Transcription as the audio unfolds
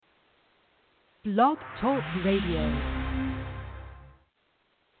Blog Talk Radio.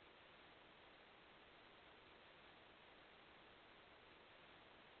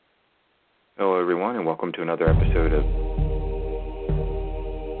 Hello, everyone, and welcome to another episode of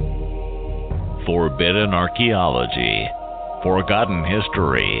Forbidden Archaeology, Forgotten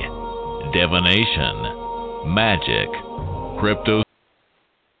History, Divination, Magic, Crypto.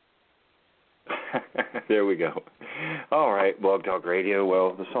 There we go. All right, Blog Talk Radio.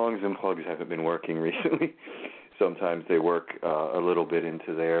 Well, the songs and plugs haven't been working recently. Sometimes they work a little bit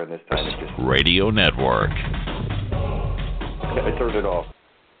into there, and this time it just... Radio Network. I turned it off.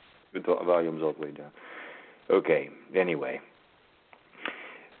 The volume's all the way down. Okay, anyway.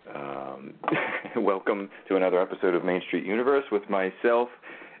 Welcome to another episode of Main Street Universe with myself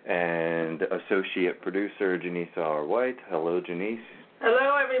and associate producer Janice R. White. Hello, Janice.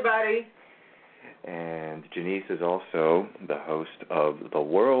 Hello, everybody. And Janice is also the host of the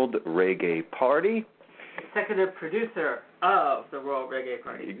World Reggae Party. Executive producer of the World Reggae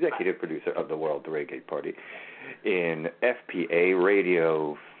Party. Executive producer of the World Reggae Party in FPA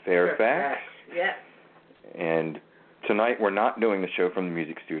Radio Fairfax. Yes. And tonight we're not doing the show from the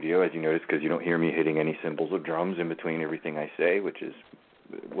music studio, as you notice, because you don't hear me hitting any cymbals or drums in between everything I say, which is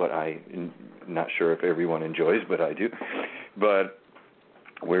what I'm not sure if everyone enjoys, but I do. But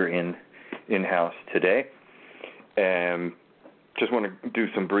we're in-house today. And just want to do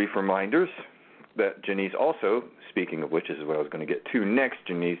some brief reminders that Janice also, speaking of which, this is what I was going to get to next.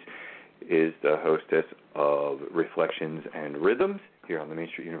 Janice is the hostess of Reflections and Rhythms here on the Main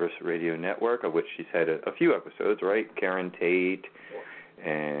Street Universe Radio Network, of which she's had a few episodes, right? Karen Tate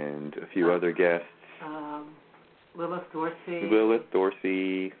and a few other guests. Lilith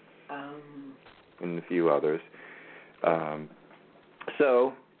Dorsey. And a few others.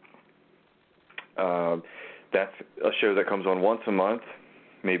 That's a show that comes on once a month,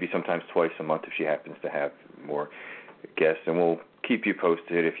 maybe sometimes twice a month if she happens to have more guests, and we'll keep you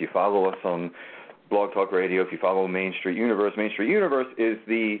posted. If you follow us on Blog Talk Radio, if you follow Main Street Universe is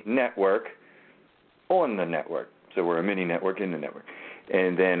the network on the network. So we're a mini network in the network.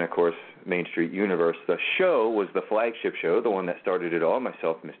 And then, of course, Main Street Universe, the show was the flagship show, the one that started it all,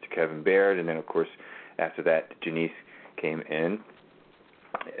 myself, Mr. Kevin Baird, and then, of course, after that, Janice came in.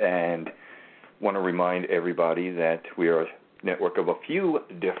 And want to remind everybody that we are a network of a few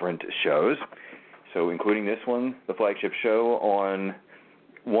different shows, so including this one, the flagship show, on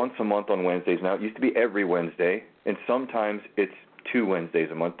once a month on Wednesdays. Now, it used to be every Wednesday, and sometimes it's 2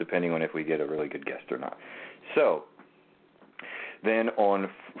 Wednesdays a month, depending on if we get a really good guest or not. So then on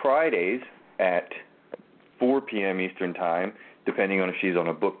Fridays at 4 p.m. Eastern Time, depending on if she's on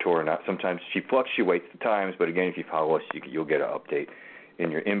a book tour or not. Sometimes she fluctuates the times, but again, if you follow us, you'll get an update in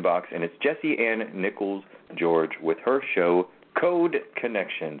your inbox. And it's Jessie Ann Nichols-George with her show Code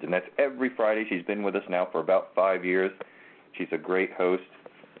Connections, and that's every Friday. She's been with us now for about 5 years. She's a great host,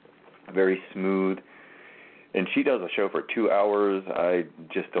 very smooth, and she does a show for 2 hours. I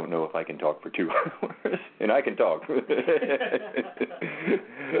just don't know if I can talk for 2 hours, and I can talk.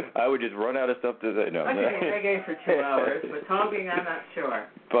 I would just run out of stuff to say. No, I can reggae for 2 hours, but talking, I'm not sure.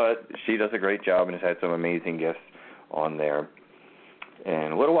 But she does a great job and has had some amazing guests on there.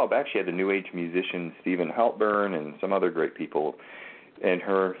 And a little while back, she had the New Age musician Stephen Halpern and some other great people. And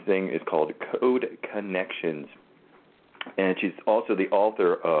her thing is called Code Connections. And she's also the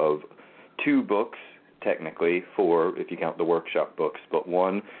author of 2 books, technically, 4 if you count the workshop books. But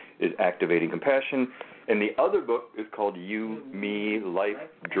one is Activating Compassion, and the other book is called You, Me, Life,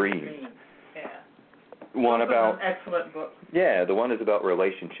 Dreams. Yeah. One about an excellent book. Yeah, the one is about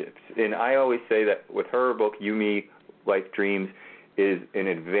relationships. And I always say that with her book, You, Me, Life, Dreams, is an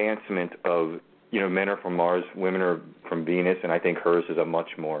advancement of, men are from Mars, women are from Venus, and I think hers is a much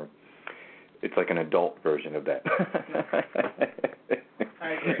more, it's like an adult version of that.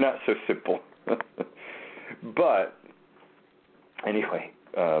 I agree. Not so simple. But, anyway,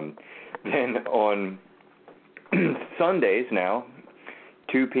 then on Sundays now,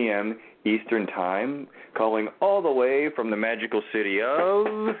 2 p.m. Eastern Time, calling all the way from the magical city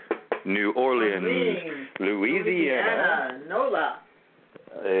of New Orleans, Louisiana, NOLA,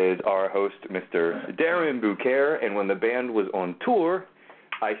 is our host, Mr. Darren Bouquet. And when the band was on tour,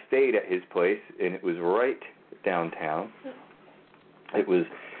 I stayed at his place, and it was right downtown. It was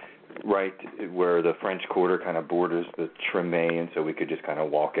right where the French Quarter kind of borders the Treme, and so we could just kind of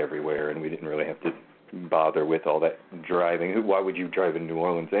walk everywhere, and we didn't really have to bother with all that driving. Why would you drive in New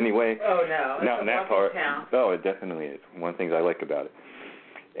Orleans anyway? Oh, no. Not in that part. Town. Oh, it definitely is. One of the things I like about it.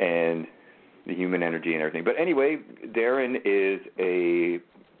 And the human energy and everything. But anyway, Darren is a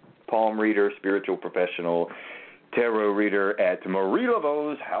palm reader, spiritual professional, tarot reader at Marie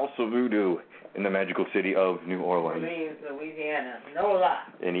Laveau's House of Voodoo in the magical city of New Orleans. Louisiana. No lie.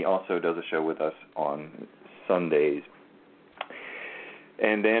 And he also does a show with us on Sundays.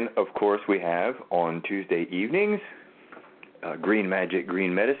 And then, of course, we have on Tuesday evenings, Green Magic,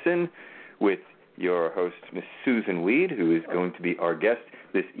 Green Medicine with your host, Miss Susan Weed, who is going to be our guest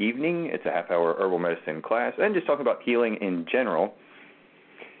this evening. It's a half-hour herbal medicine class and just talking about healing in general.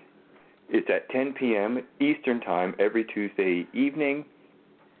 It's at 10 p.m. Eastern Time every Tuesday evening.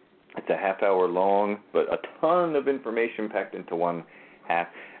 It's a half-hour long, but a ton of information packed into one half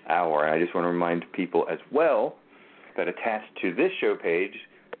hour. And I just want to remind people as well that attached to this show page,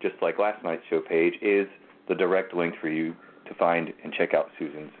 just like last night's show page, is the direct link for you to find and check out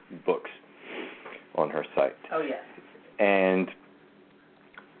Susan's books on her site. Oh, yes. And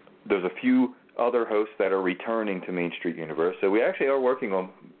there's a few other hosts that are returning to Main Street Universe. So we actually are working on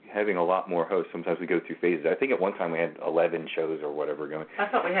having a lot more hosts. Sometimes we go through phases. I think at one time we had 11 shows or whatever going. I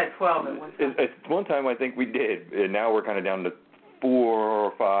thought we had 12 at one time. At one time I think we did, and now we're kind of down to 4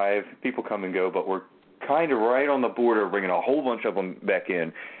 or 5. People come and go, but we're kind of right on the border of bringing a whole bunch of them back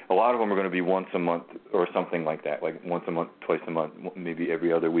in. A lot of them are going to be once a month or something like that, like once a month, twice a month, maybe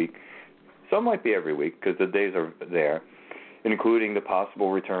every other week. Some might be every week because the days are there, including the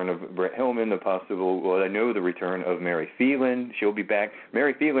possible return of Brett Hillman, I know the return of Mary Phelan. She'll be back.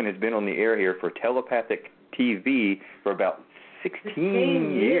 Mary Phelan has been on the air here for telepathic TV for about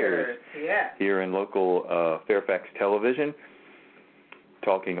 16 years. Yeah. Here in local Fairfax television,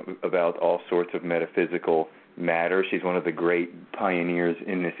 talking about all sorts of metaphysical matters. She's one of the great pioneers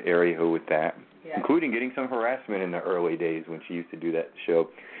in this area with that, including getting some harassment in the early days when she used to do that show.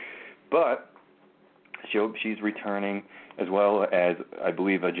 But she's returning, as well as, I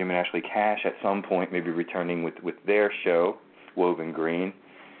believe, Jim and Ashley Cash at some point may be returning with their show, Woven Green.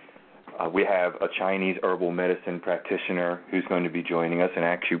 We have a Chinese herbal medicine practitioner who's going to be joining us, an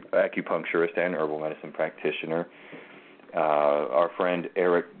acupuncturist and herbal medicine practitioner. Our friend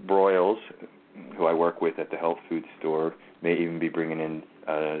Eric Broyles, who I work with at the health food store, may even be bringing in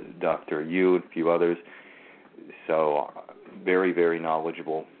Dr. Yu and a few others. So very, very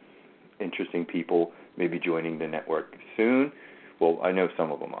knowledgeable, interesting people may be joining the network soon. Well, I know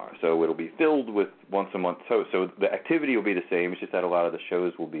some of them are. So it'll be filled with once-a-month hosts. So the activity will be the same. It's just that a lot of the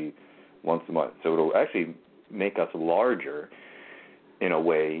shows will be once a month. So it'll actually make us larger in a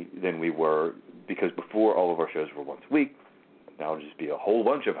way than we were, because before all of our shows were once a week. Now it'll just be a whole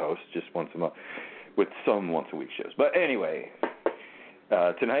bunch of hosts just once a month with some once-a-week shows. But anyway,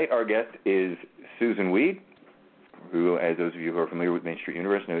 tonight our guest is Susan Weed, who, as those of you who are familiar with Main Street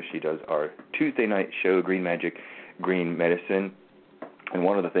Universe know, she does our Tuesday night show, Green Magic, Green Medicine. And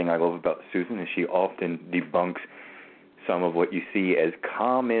one of the things I love about Susan is she often debunks some of what you see as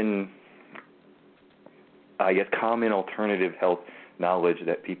common alternative health knowledge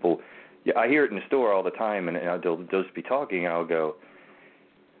that people, I hear it in the store all the time, and they'll just be talking, and I'll go,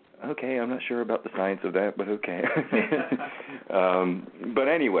 okay, I'm not sure about the science of that, but okay. But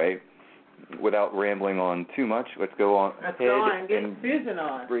anyway, without rambling on too much, let's go on Let's ahead go on and get and Susan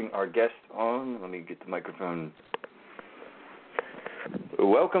on. bring our guest on. Let me get the microphone.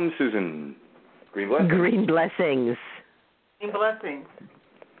 Welcome, Susan. Green blessings. Green blessings. Green blessings.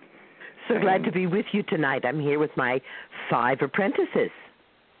 So glad to be with you tonight. I'm here with my 5 apprentices.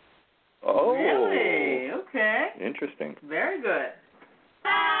 Oh. Really? Okay. Interesting. Very good.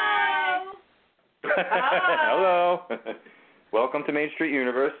 Hello. Hello. Welcome to Main Street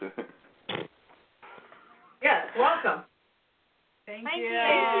Universe. Yes, welcome. Thank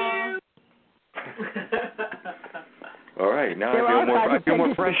you. All right, now There I feel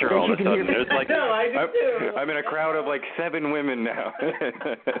more are pressure all of a sudden. It's like No, I do too. I'm in a crowd of like 7 women now.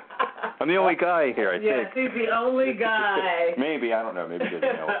 I'm the only guy here, I Yes, think. he's the only guy. Maybe, I don't know. Maybe there's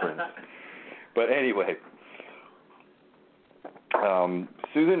male friends. But anyway,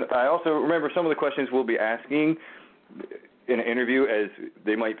 Susan, I also remember some of the questions we'll be asking in an interview, as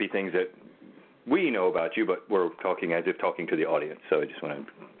they might be things that we know about you, but we're talking as if talking to the audience. So I just want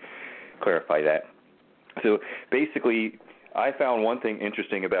to clarify that. So basically, I found one thing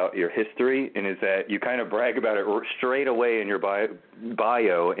interesting about your history, and is that you kind of brag about it straight away in your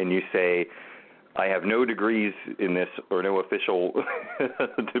bio, and you say, I have no degrees in this or no official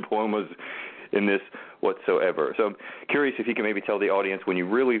diplomas in this whatsoever. So I'm curious if you can maybe tell the audience when you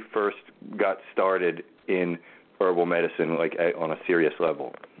really first got started in herbal medicine, like on a serious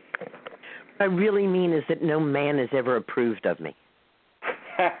level. What I really mean is that no man has ever approved of me.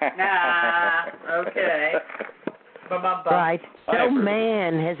 Okay. Right. No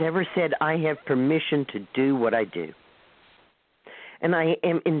man has ever said, I have permission to do what I do. And I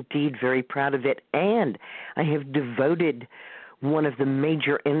am indeed very proud of it. And I have devoted one of the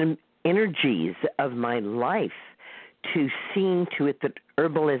major energies of my life to seeing to it that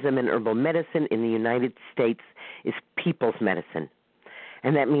herbalism and herbal medicine in the United States is people's medicine.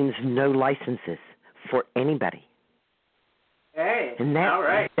 And that means no licenses for anybody. Hey, And that, all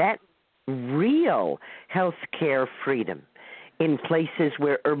right. that real health care freedom in places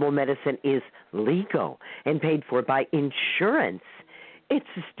where herbal medicine is legal and paid for by insurance, it's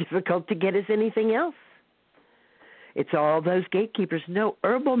as difficult to get as anything else. It's all those gatekeepers. No,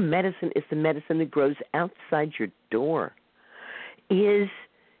 herbal medicine is the medicine that grows outside your door. Is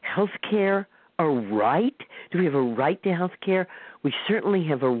health care a right? Do we have a right to health care? We certainly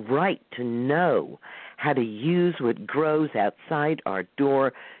have a right to know how to use what grows outside our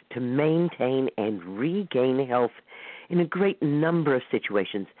door to maintain and regain health in a great number of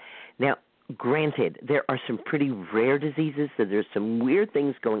situations. Now, granted, there are some pretty rare diseases, so there's some weird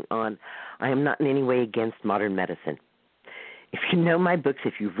things going on. I am not in any way against modern medicine. If you know my books,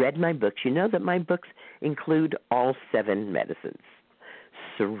 if you've read my books, you know that my books include all 7 medicines: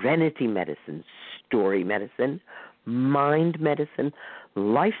 serenity medicine, story medicine, mind medicine,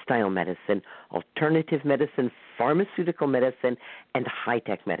 lifestyle medicine, alternative medicine, pharmaceutical medicine, and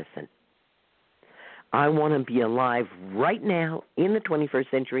high-tech medicine. I want to be alive right now in the 21st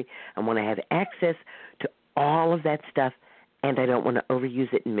century. I want to have access to all of that stuff, and I don't want to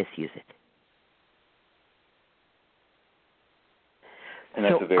overuse it and misuse it. And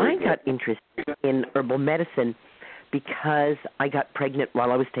that's So a very I good. got interested in herbal medicine because I got pregnant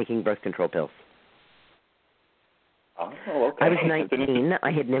while I was taking birth control pills. Oh, okay. I was 19.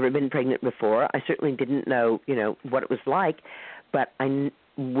 I had never been pregnant before. I certainly didn't know, what it was like. But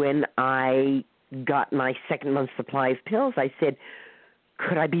when I got my second month's supply of pills, I said,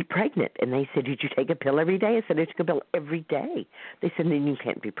 could I be pregnant? And they said, did you take a pill every day? I said, I took a pill every day. They said, then you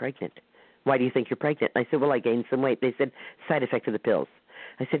can't be pregnant. Why do you think you're pregnant? I said, well, I gained some weight. They said, side effect of the pills.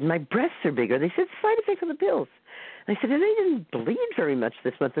 I said, my breasts are bigger. They said, side effect of the pills. I said, and I didn't bleed very much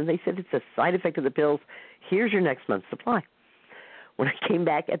this month. And they said, it's a side effect of the pills. Here's your next month's supply. When I came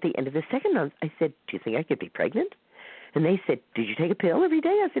back at the end of the second month, I said, do you think I could be pregnant? And they said, did you take a pill every day?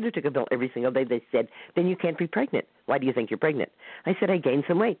 I said, I took a pill every single day. They said, then you can't be pregnant. Why do you think you're pregnant? I said, I gained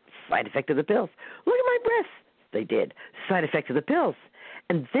some weight. Side effect of the pills. Look at my breasts. They did. Side effect of the pills.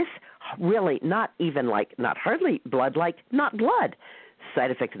 And this really, not hardly blood, not blood.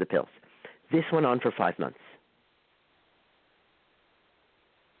 Side effect of the pills. This went on for 5 months.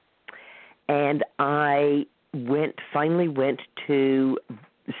 And I finally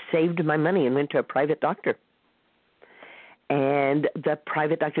saved my money and went to a private doctor. And the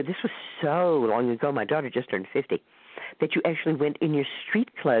private doctor, this was so long ago, my daughter just turned 50, that you actually went in your street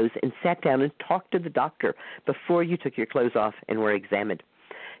clothes and sat down and talked to the doctor before you took your clothes off and were examined.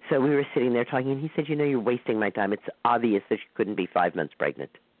 So we were sitting there talking, and he said, you're wasting my time. It's obvious that you couldn't be 5 months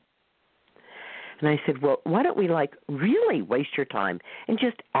pregnant. And I said, well, why don't we, really waste your time and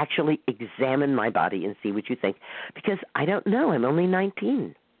just actually examine my body and see what you think? Because I don't know. I'm only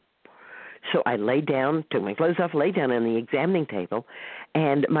 19. So I laid down, took my clothes off, laid down on the examining table,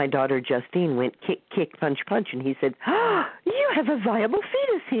 and my daughter Justine went kick, kick, punch, punch, and he said, you have a viable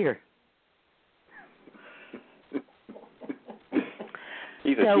fetus here.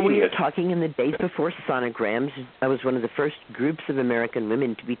 So we were talking in the days before sonograms. I was one of the first groups of American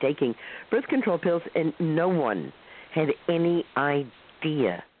women to be taking birth control pills, and no one had any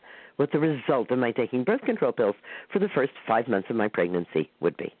idea what the result of my taking birth control pills for the first 5 months of my pregnancy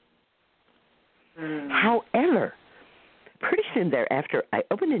would be. However, pretty soon thereafter, I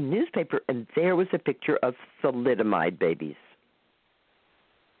opened a newspaper, and there was a picture of thalidomide babies.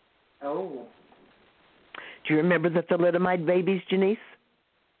 Oh. Do you remember the thalidomide babies, Janice?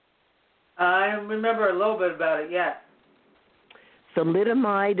 I remember a little bit about it, yeah.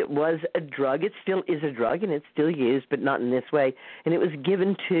 Thalidomide was a drug. It still is a drug, and it's still used, but not in this way. And it was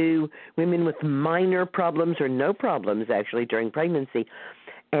given to women with minor problems or no problems, actually, during pregnancy.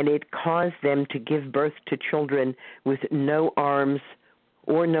 And it caused them to give birth to children with no arms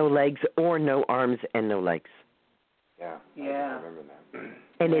or no legs or no arms and no legs. Yeah. Yeah. I remember that.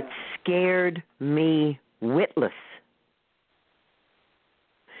 And it scared me witless.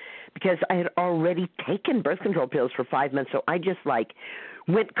 Because I had already taken birth control pills for 5 months, so I just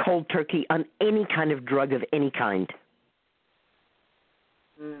went cold turkey on any kind of drug of any kind.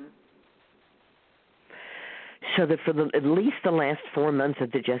 So that for at least the last 4 months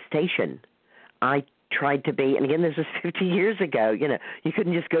of the gestation, I tried to be, and again, this was 50 years ago, you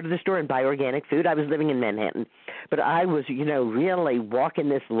couldn't just go to the store and buy organic food. I was living in Manhattan. But I was, really walking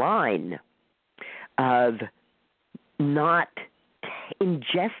this line of not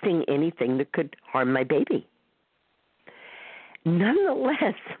ingesting anything that could harm my baby.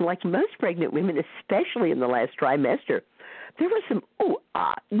 Nonetheless, like most pregnant women, especially in the last trimester, there was some,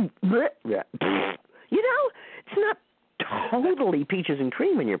 it's not totally peaches and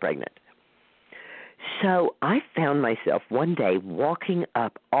cream when you're pregnant. So I found myself one day walking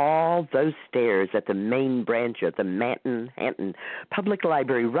up all those stairs at the main branch of the Manhattan Public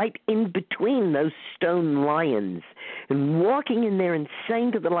Library, right in between those stone lions, and walking in there and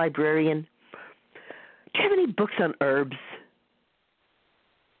saying to the librarian, "Do you have any books on herbs?"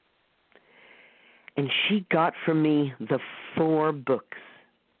 And she got from me the 4 books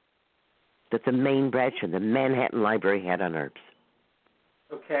that the main branch of the Manhattan Library had on herbs.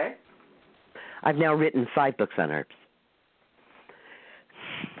 Okay. I've now written 5 books on herbs.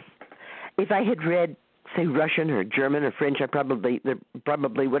 If I had read, say, Russian or German or French, I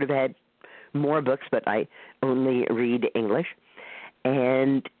probably would have had more books, but I only read English.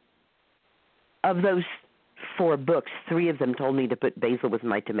 And of those 4 books, 3 of them told me to put basil with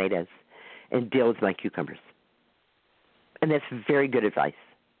my tomatoes and dill with my cucumbers. And that's very good advice.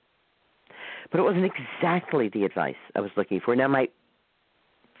 But it wasn't exactly the advice I was looking for. Now, my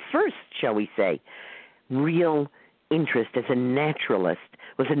first, shall we say, real interest as a naturalist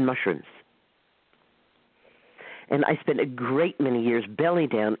was in mushrooms. And I spent a great many years belly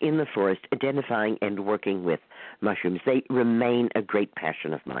down in the forest identifying and working with mushrooms. They remain a great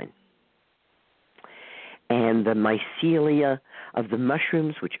passion of mine. And the mycelia of the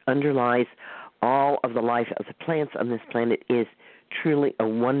mushrooms, which underlies all of the life of the plants on this planet, is truly a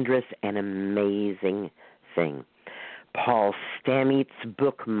wondrous and amazing thing. Paul Stamets'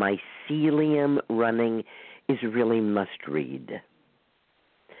 book, Mycelium Running, is really must-read.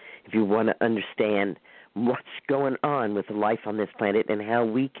 If you want to understand what's going on with life on this planet and how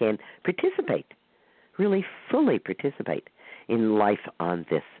we can participate, really fully participate in life on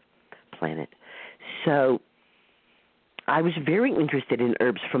this planet. So I was very interested in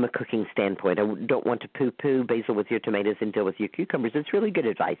herbs from a cooking standpoint. I don't want to poo-poo basil with your tomatoes and dill with your cucumbers. It's really good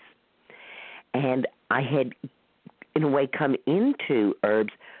advice. And I had, in a way, come into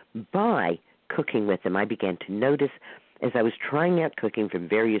herbs by cooking with them. I began to notice, as I was trying out cooking from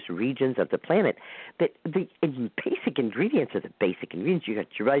various regions of the planet, that the basic ingredients are the basic ingredients. You got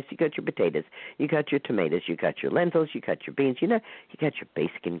your rice, you got your potatoes, you got your tomatoes, you got your lentils, you got your beans, you got your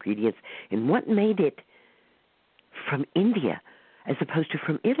basic ingredients. And what made it from India as opposed to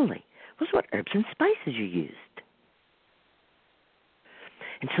from Italy was what herbs and spices you used.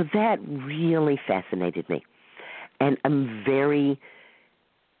 And so that really fascinated me. And I'm a very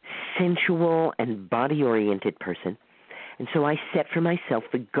sensual and body-oriented person. And so I set for myself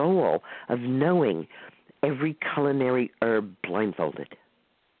the goal of knowing every culinary herb blindfolded.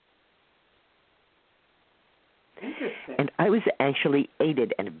 Interesting. And I was actually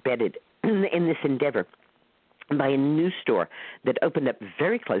aided and abetted in this endeavor by a new store that opened up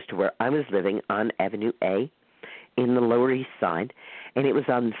very close to where I was living on Avenue A in the Lower East Side. And it was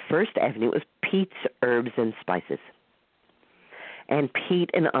on First Avenue. It was Pete's Herbs and Spices. And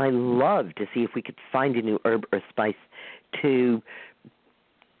Pete and I loved to see if we could find a new herb or spice to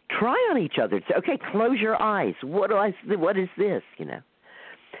try on each other. So, okay, close your eyes. What is this,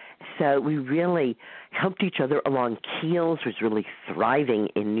 So we really helped each other along. Kiehl's was really thriving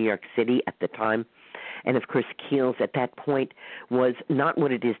in New York City at the time. And, of course, Kiehl's at that point was not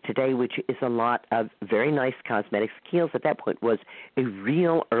what it is today, which is a lot of very nice cosmetics. Kiehl's at that point was a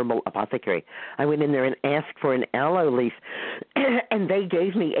real herbal apothecary. I went in there and asked for an aloe leaf, and they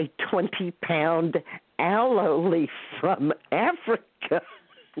gave me a 20-pound aloe leaf from Africa.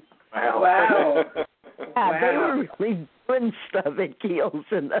 Wow. They were really doing stuff at Kiehl's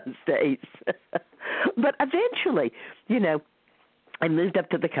in those days. But eventually, I moved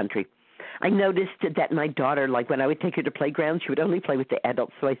up to the country. I noticed that my daughter, like when I would take her to playgrounds, she would only play with the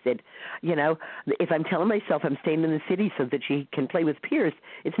adults. So I said, if I'm telling myself I'm staying in the city so that she can play with peers,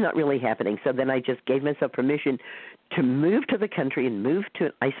 it's not really happening. So then I just gave myself permission to move to the country and move to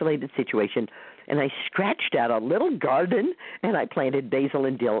an isolated situation. And I scratched out a little garden, and I planted basil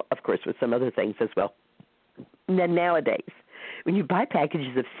and dill, of course, with some other things as well. And then nowadays, when you buy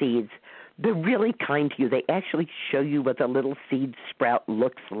packages of seeds, they're really kind to you. They actually show you what the little seed sprout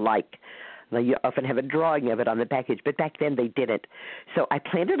looks like. Now, you often have a drawing of it on the package, but back then they didn't. So I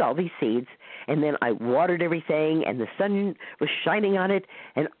planted all these seeds, and then I watered everything, and the sun was shining on it,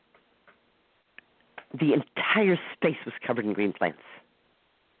 and the entire space was covered in green plants.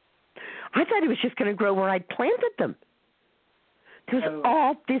 I thought it was just going to grow where I'd planted them. There was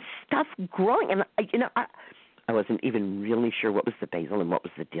all this stuff growing, and I wasn't even really sure what was the basil and what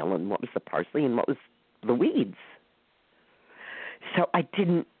was the dill and what was the parsley and what was the weeds. So I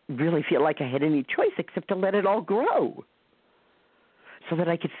didn't really feel like I had any choice except to let it all grow so that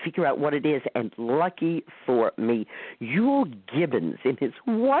I could figure out what it is. And lucky for me, Yule Gibbons, in his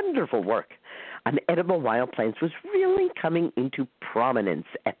wonderful work on edible wild plants, was really coming into prominence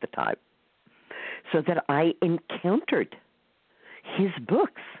at the time, so that I encountered his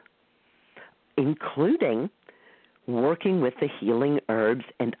books, including working with the healing herbs,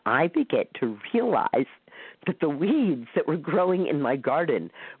 and I began to realize that the weeds that were growing in my garden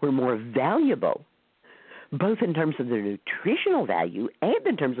were more valuable, both in terms of their nutritional value and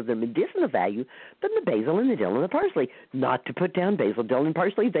in terms of their medicinal value, than the basil and the dill and the parsley. Not to put down basil, dill, and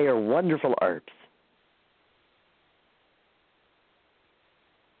parsley. They are wonderful herbs.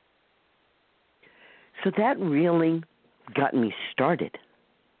 So that really got me started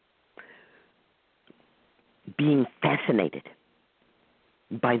being fascinated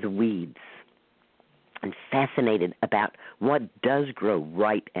by the weeds and fascinated about what does grow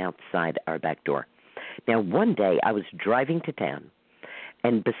right outside our back door. Now, one day I was driving to town,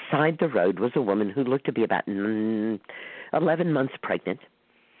 and beside the road was a woman who looked to be about 11 months pregnant,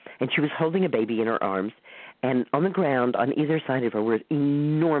 and she was holding a baby in her arms, and on the ground on either side of her were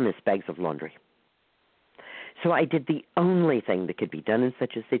enormous bags of laundry. So I did the only thing that could be done in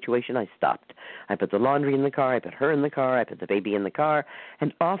such a situation. I stopped. I put the laundry in the car, I put her in the car, I put the baby in the car,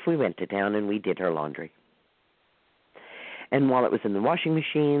 and off we went to town, and we did her laundry. And while it was in the washing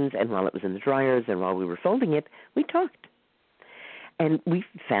machines, and while it was in the dryers, and while we were folding it, we talked. And we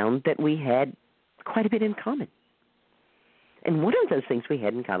found that we had quite a bit in common. And one of those things we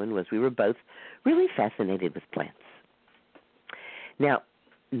had in common was we were both really fascinated with plants. Now,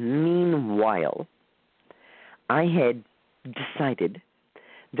 meanwhile, I had decided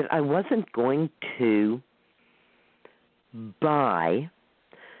that I wasn't going to buy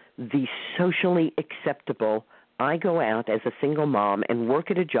the socially acceptable, I go out as a single mom and work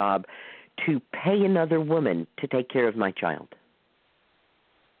at a job to pay another woman to take care of my child.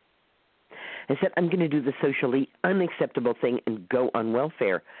 I said, I'm going to do the socially unacceptable thing and go on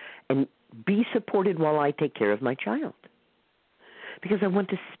welfare and be supported while I take care of my child, because I want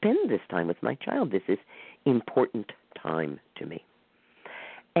to spend this time with my child. This is important time to me.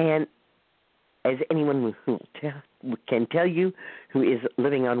 And as anyone who can tell you who is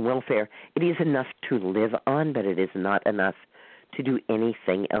living on welfare, it is enough to live on, but it is not enough to do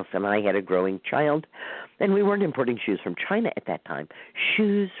anything else. And I had a growing child, and we weren't importing shoes from China at that time.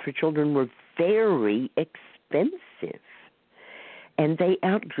 Shoes for children were very expensive, and they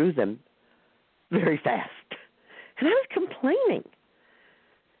outgrew them very fast. And I was complaining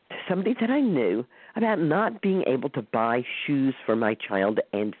to somebody that I knew about not being able to buy shoes for my child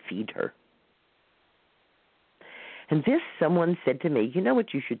and feed her. And this someone said to me, you know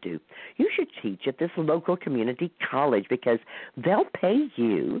what you should do? You should teach at this local community college, because they'll pay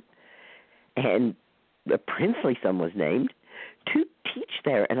you, and a princely sum was named, to teach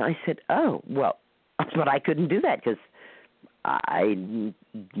there. And I said, oh, well, but I couldn't do that because I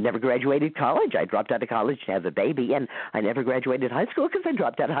never graduated college. I dropped out of college to have a baby, and I never graduated high school because I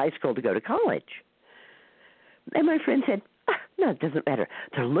dropped out of high school to go to college. And my friend said, no, it doesn't matter.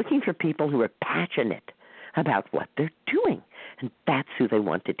 They're looking for people who are passionate about what they're doing, and that's who they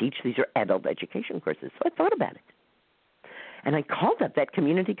want to teach. These are adult education courses. So I thought about it. And I called up that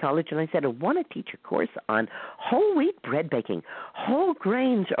community college, and I said, I want to teach a course on whole wheat bread baking. Whole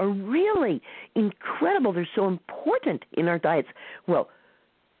grains are really incredible. They're so important in our diets. Well,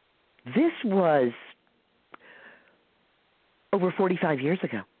 this was over 45 years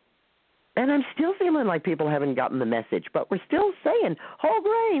ago. And I'm still feeling like people haven't gotten the message, but we're still saying whole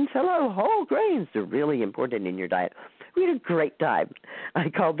grains, hello, whole grains. They're really important in your diet. We had a great time. I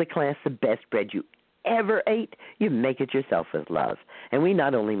called the class the best bread you ever ate. You make it yourself with love. And we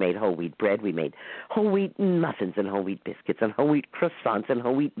not only made whole wheat bread, we made whole wheat muffins and whole wheat biscuits and whole wheat croissants and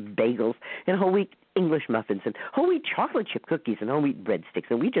whole wheat bagels and whole wheat English muffins and whole wheat chocolate chip cookies and whole wheat breadsticks.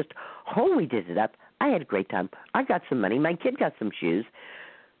 And we just whole wheated it up. I had a great time. I got some money. My kid got some shoes.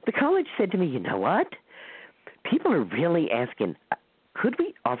 The college said to me, you know what? People are really asking, could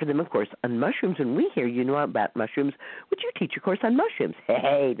we offer them a course on mushrooms? And we hear you know about mushrooms. Would you teach a course on mushrooms?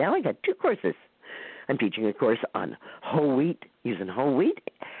 Hey, now I got two courses. I'm teaching a course on whole wheat, using whole wheat,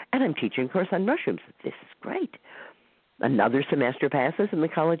 and I'm teaching a course on mushrooms. This is great. Another semester passes, and the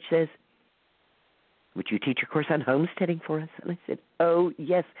college says, would you teach a course on homesteading for us? And I said, oh,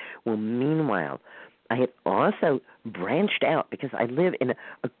 yes. Well, meanwhile, I had also branched out because I live in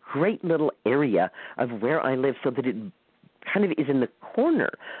a great little area of where I live so that it kind of is in the corner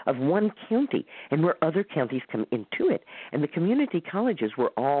of one county and where other counties come into it. And the community colleges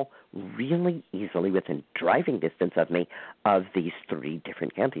were all really easily within driving distance of me of these 3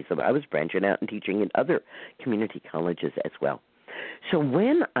 different counties. So I was branching out and teaching in other community colleges as well. So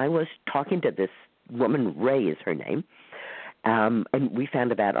when I was talking to this woman, Ray is her name, and we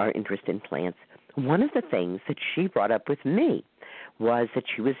found about our interest in plants, one of the things that she brought up with me was that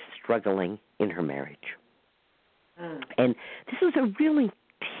she was struggling in her marriage. And this was a really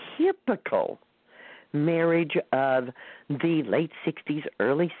typical marriage of the late 60s,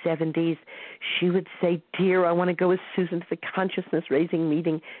 early 70s. She would say, "Dear, I want to go with Susan to the consciousness-raising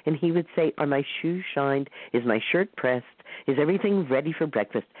meeting." And he would say, "Are my shoes shined? Is my shirt pressed? Is everything ready for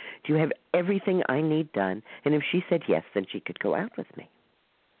breakfast? Do you have everything I need done?" And if she said yes, then she could go out with me.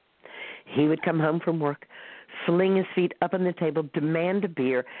 He would come home from work, fling his feet up on the table, demand a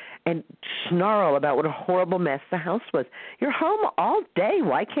beer, and snarl about what a horrible mess the house was. "You're home all day.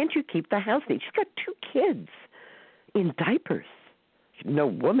 Why can't you keep the house neat? She's got 2 kids in diapers." No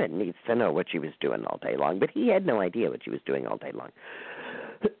woman needs to know what she was doing all day long, but he had no idea what she was doing all day long.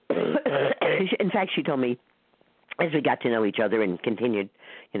 In fact, she told me, as we got to know each other and continued,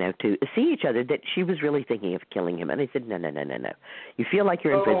 to see each other, that she was really thinking of killing him. And I said, no. You feel like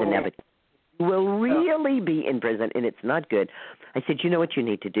you're in prison now, but you will really be in prison, and it's not good. I said, you know what you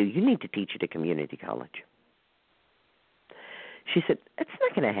need to do? You need to teach at a community college. She said, "It's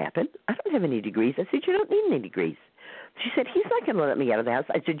not going to happen. I don't have any degrees." I said, "You don't need any degrees." She said, "He's not going to let me out of the house."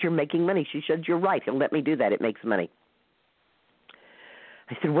 I said, "You're making money." She said, "You're right. He'll let me do that. It makes money."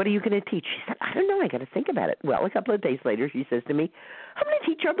 I said, "What are you going to teach?" She said, "I don't know. I got to think about it." Well, a couple of days later, she says to me, "I'm going to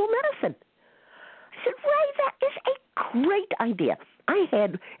teach herbal medicine." I said, "Ray, that is a great idea." I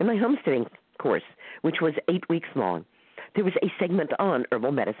had, in my homesteading course, which was 8 weeks long, there was a segment on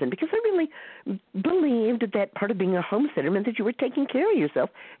herbal medicine because I really believed that part of being a homesteader meant that you were taking care of yourself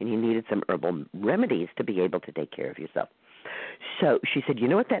and you needed some herbal remedies to be able to take care of yourself. So she said, "You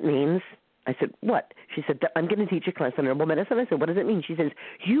know what that means?" I said, "What?" She said, "I'm going to teach a class on herbal medicine." I said, "What does it mean?" She says,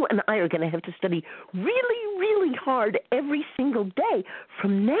 "You and I are going to have to study really, really hard every single day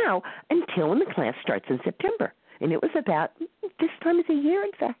from now until when the class starts in September." And it was about this time of the year,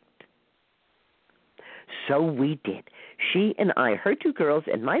 in fact. So we did. She and I, her 2 girls,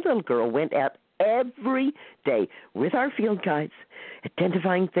 and my little girl went out every day with our field guides,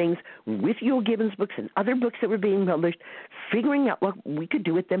 identifying things with Yule Gibbons books and other books that were being published, figuring out what we could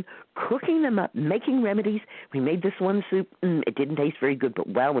do with them, cooking them up, making remedies. We made this one soup. It didn't taste very good, but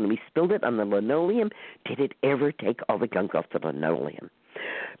wow, when we spilled it on the linoleum, did it ever take all the gunk off the linoleum?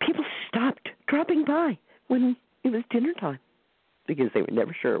 People stopped dropping by when it was dinner time, because they were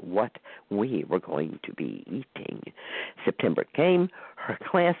never sure what we were going to be eating. September came. Her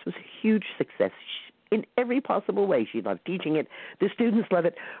class was a huge success in every possible way. She loved teaching it. The students loved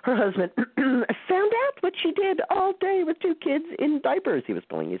it. Her husband found out what she did all day with 2 kids in diapers. He was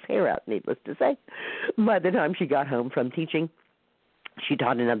pulling his hair out, needless to say. By the time she got home from teaching, she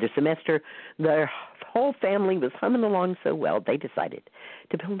taught another semester. Their whole family was humming along so well, they decided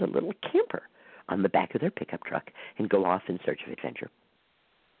to build a little camper on the back of their pickup truck and go off in search of adventure.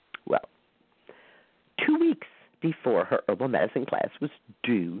 Well, 2 weeks before her herbal medicine class was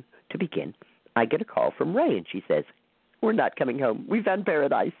due to begin, I get a call from Ray, and she says, "We're not coming home. We found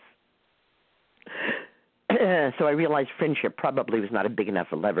paradise." So I realized friendship probably was not a big enough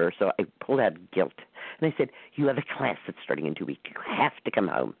lever, so I pulled out guilt. And I said, "You have a class that's starting in 2 weeks. You have to come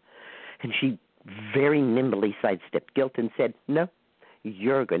home." And she very nimbly sidestepped guilt and said, "No,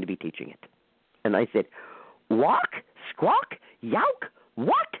 you're going to be teaching it." And I said, "Walk, squawk, youk,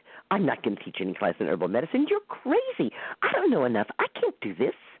 what? I'm not going to teach any class in herbal medicine. You're crazy. I don't know enough. I can't do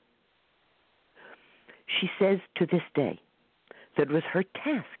this." She says to this day that it was her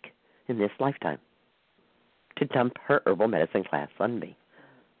task in this lifetime to dump her herbal medicine class on me.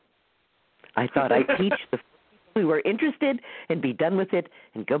 I thought I'd teach the people who were interested and be done with it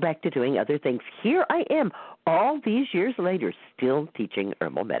and go back to doing other things. Here I am, all these years later, still teaching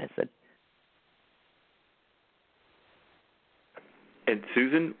herbal medicine. And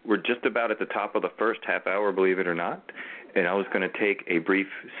Susan, we're just about at the top of the first half hour, believe it or not. And I was going to take a brief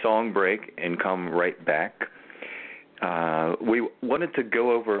song break and come right back. We wanted to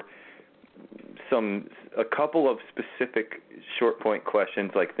go over a couple of specific short point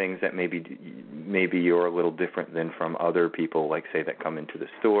questions, like things that maybe you're a little different than from other people, like say that come into the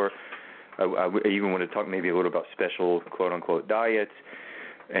store. I even want to talk maybe a little about special quote unquote diets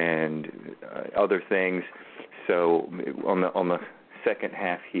and other things. So on the second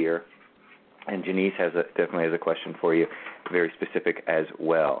half here, and Janice definitely has a question for you, very specific as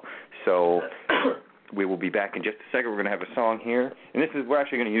well. So we will be back in just a second. We're going to have a song here. And we're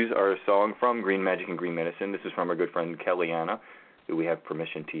actually going to use our song from Green Magic and Green Medicine. This is from our good friend Kellyanna, who we have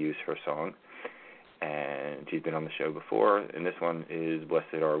permission to use her song. And she's been on the show before. And this one is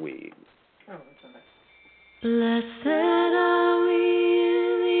Blessed Are We. Oh, that's nice. Blessed are we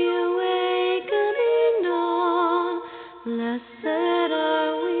in the awakening dawn. Blessed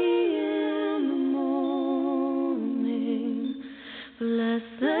are we in the morning.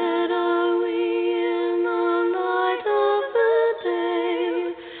 Blessed are we in the light of the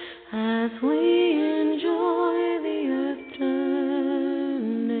day as we enjoy the earth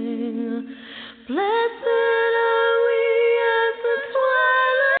turning. Blessed are we as the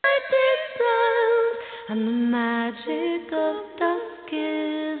twilight descends and the magic of dusk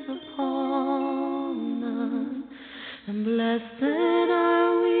is upon us. And blessed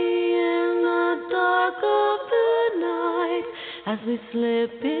are we in the dark of the night as we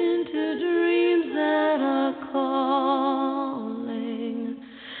slip into dreams that are calling.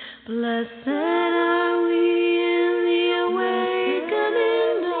 Blessed are we in the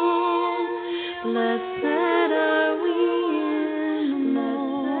awakening dawn. Blessed are we in the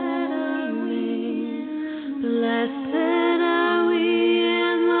morning. Blessed are we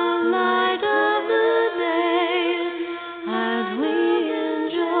in the light of the day as we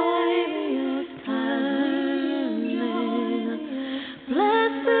enjoy the earth turning.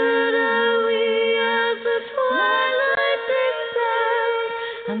 Blessed are we as the twilight descends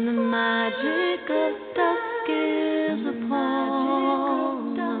and the magic of dusk is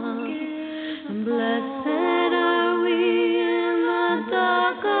upon us. And blessed are we in the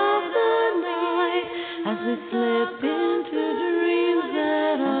dark of the night as we slip into dreams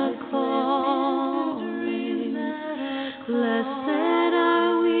that are calling. Blessed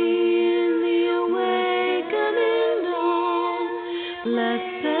are we in the awakening dawn.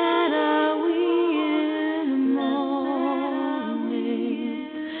 Blessed are we in the morning.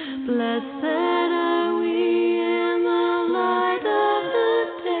 Blessed are we in the light of the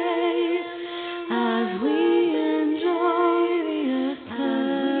day as we enjoy the earth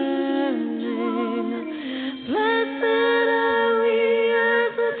turning. Blessed are we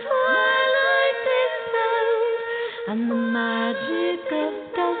as the twilight descends and the magic of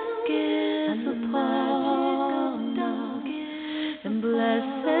dusk is upon us. And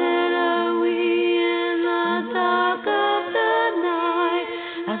blessed are we in the dark of the night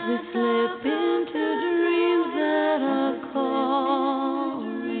as we slip into dreams that are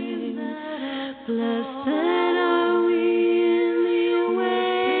calling. Blessed are we in the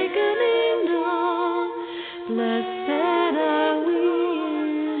awakening dawn. Blessed are we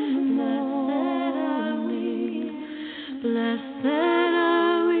in the morning. Blessed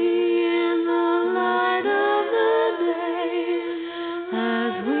are we in the light of the day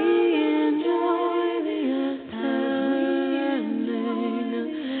as we enjoy the earth turning.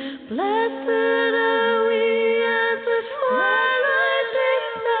 Blessed are we as the twilight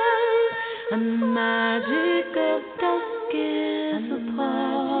descends and the magic of dusk is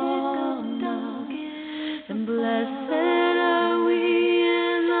upon us. And blessed are we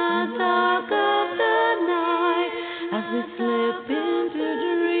in the dark of the night as we slip into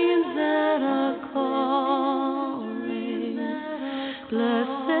dreams that are calling.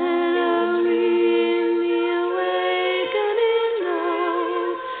 Blessed are we in the awakening dawn.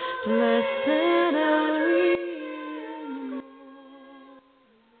 Blessed are we in the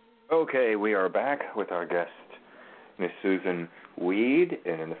Okay, we are back with our guest, Miss Susan Weed,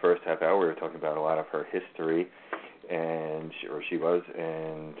 and in the first half hour we were talking about a lot of her history, and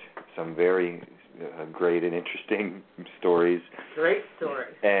some very great and interesting stories. Great story.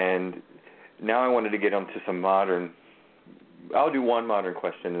 And now I wanted to get onto some modern. I'll do one modern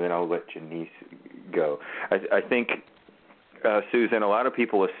question, and then I'll let Janice go. I think, Susan, a lot of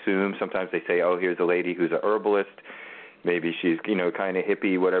people assume, sometimes they say, oh, here's a lady who's a herbalist. Maybe she's, kind of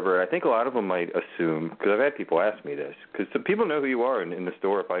hippie, whatever. I think a lot of them might assume, because I've had people ask me this, because some people know who you are in the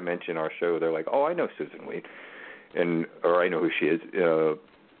store. If I mention our show, they're like, oh, I know Susan Weed, or I know who she is.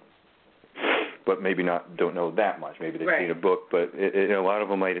 But maybe don't know that much. Maybe they've seen a book, but a lot of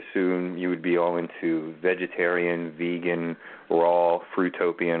them might assume you would be all into vegetarian, vegan, raw,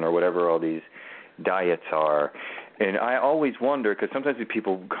 fruitopian, or whatever all these diets are. And I always wonder, because sometimes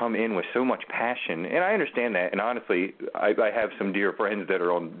people come in with so much passion, and I understand that, and honestly, I have some dear friends that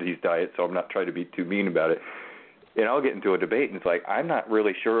are on these diets, so I'm not trying to be too mean about it. And I'll get into a debate, and it's like, I'm not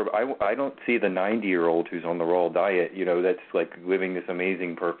really sure. I don't see the 90-year-old who's on the raw diet, that's like living this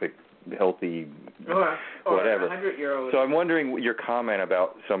amazing, perfect, healthy, whatever. 100-year-old. So I'm wondering your comment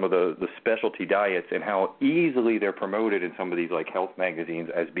about some of the specialty diets and how easily they're promoted in some of these like health magazines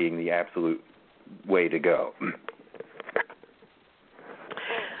as being the absolute way to go.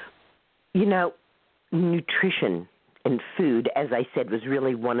 You know, nutrition and food, as I said, was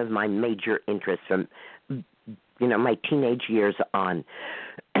really one of my major interests from, my teenage years on.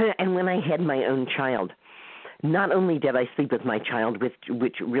 And when I had my own child, not only did I sleep with my child,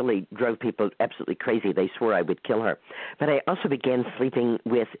 which really drove people absolutely crazy. They swore I would kill her. But I also began sleeping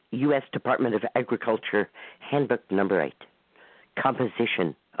with U.S. Department of Agriculture Handbook Number 8,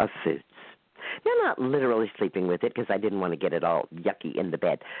 Composition of Foods. Now, not literally sleeping with it because I didn't want to get it all yucky in the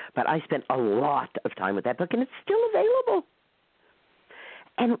bed, but I spent a lot of time with that book, and it's still available.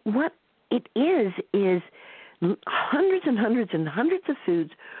 And what it is hundreds and hundreds and hundreds of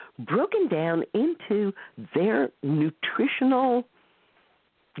foods broken down into their nutritional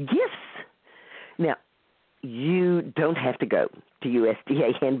gifts. Now, you don't have to go to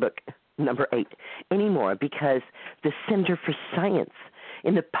USDA Handbook Number 8 anymore because the Center for Science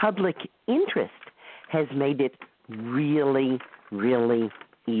in the Public Interest has made it really, really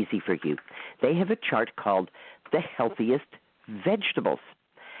easy for you. They have a chart called The Healthiest Vegetables,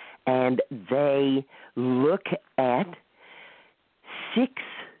 and they look at 6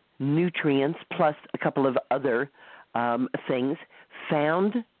 nutrients plus a couple of other things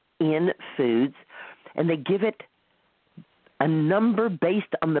found in foods, and they give it a number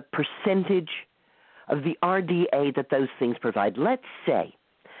based on the percentage of the RDA that those things provide. Let's say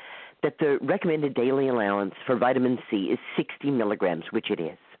that the recommended daily allowance for vitamin C is 60 milligrams, which it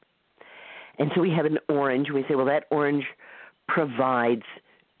is. And so we have an orange. We say, well, that orange provides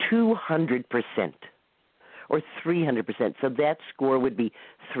 200% or 300%. So that score would be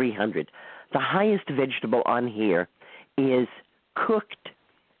 300. The highest vegetable on here is cooked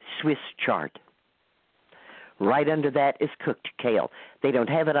Swiss chard. Right under that is cooked kale. They don't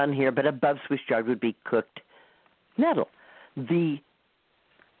have it on here, but above Swiss chard would be cooked nettle. The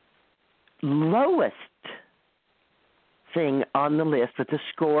lowest thing on the list with a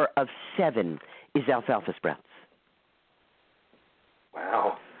score of 7 is alfalfa sprouts.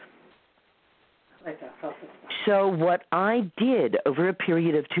 Wow. So what I did over a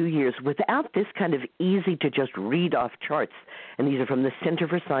period of 2 years, without this kind of easy to just read off charts, and these are from the Center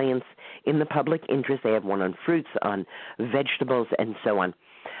for Science in the Public Interest, they have one on fruits, on vegetables, and so on,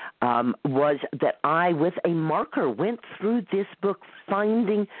 was that I, with a marker, went through this book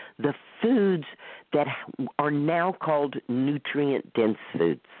finding the foods that are now called nutrient-dense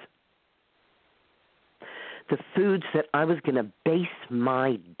foods. The foods that I was going to base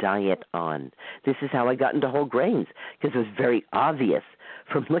my diet on. This is how I got into whole grains, because it was very obvious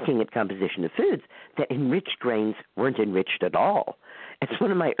from looking at composition of foods that enriched grains weren't enriched at all. As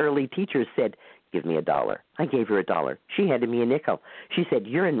one of my early teachers said, give me $1. I gave her $1. She handed me a nickel. She said,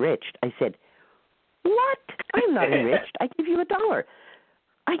 you're enriched. I said, what? I'm not enriched. I give you $1.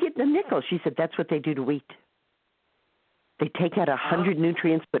 I get a nickel. She said, that's what they do to wheat. They take out 100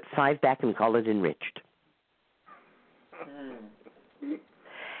 nutrients, put 5 back, and call it enriched.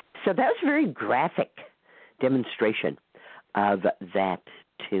 So that was a very graphic demonstration of that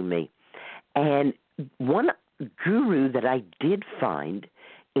to me. And one guru that I did find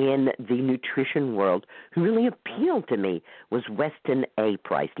in the nutrition world who really appealed to me was Weston A.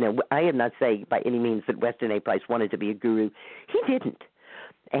 Price. Now, I am not saying by any means that Weston A. Price wanted to be a guru. He didn't.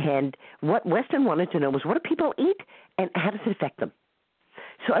 And what Weston wanted to know was, what do people eat and how does it affect them?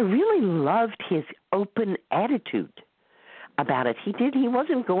 So I really loved his open attitude about it. He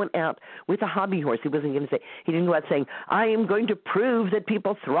wasn't going out with a hobby horse. He didn't go out saying, I am going to prove that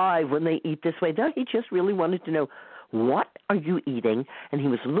people thrive when they eat this way. No, he just really wanted to know, what are you eating? And he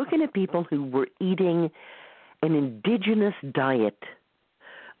was looking at people who were eating an indigenous diet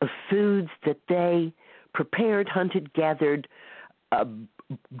of foods that they prepared, hunted, gathered,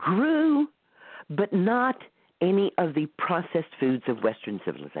 grew, but not any of the processed foods of Western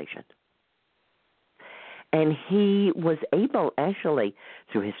civilization. And he was able, actually,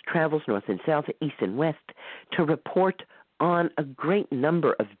 through his travels north and south, east and west, to report on a great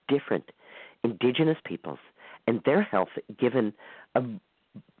number of different indigenous peoples and their health given a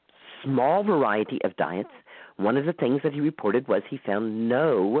small variety of diets. One of the things that he reported was he found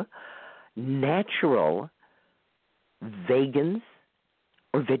no natural vegans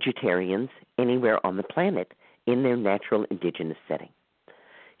or vegetarians anywhere on the planet in their natural indigenous setting.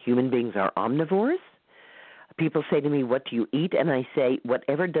 Human beings are omnivores. People say to me, what do you eat? And I say,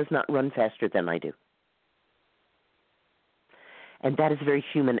 whatever does not run faster than I do. And that is a very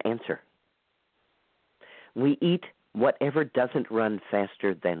human answer. We eat whatever doesn't run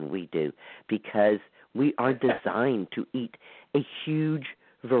faster than we do because we are designed to eat a huge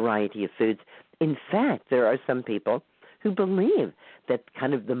variety of foods. In fact, there are some people who believe that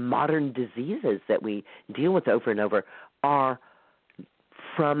kind of the modern diseases that we deal with over and over are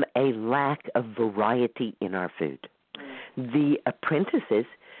from a lack of variety in our food. The apprentices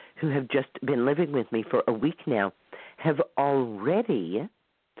who have just been living with me for a week now have already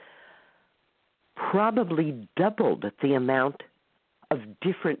probably doubled the amount of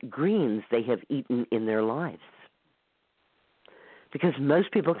different greens they have eaten in their lives. Because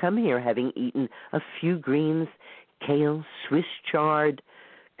most people come here having eaten a few greens, kale, Swiss chard,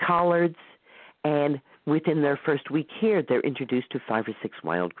 collards, and within their first week here, they're introduced to 5 or 6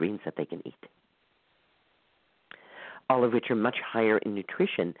 wild greens that they can eat, all of which are much higher in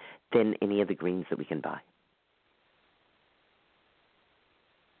nutrition than any of the greens that we can buy.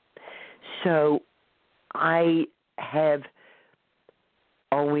 So I have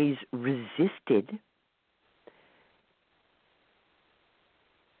always resisted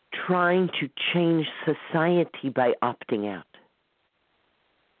trying to change society by opting out.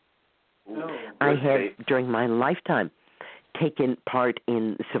 I have, during my lifetime, taken part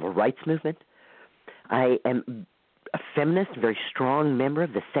in the civil rights movement. I am a feminist, a very strong member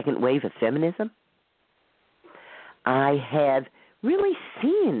of the second wave of feminism. I have really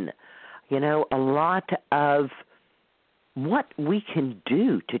seen, a lot of what we can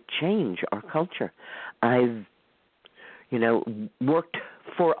do to change our culture. I've, worked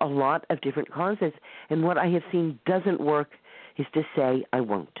for a lot of different causes, and what I have seen doesn't work is to say, I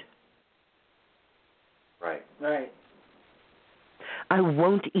won't. Right. I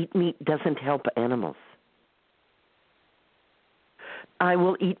won't eat meat doesn't help animals. I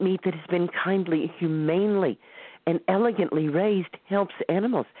will eat meat that has been kindly, humanely, and elegantly raised helps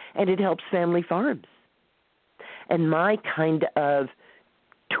animals, and it helps family farms. And my kind of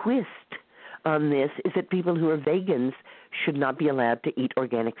twist on this is that people who are vegans should not be allowed to eat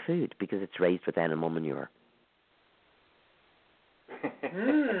organic food because it's raised with animal manure.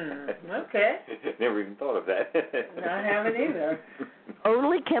 Okay. Never even thought of that. I haven't either.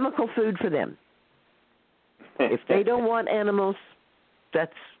 Only chemical food for them. If they don't want animals,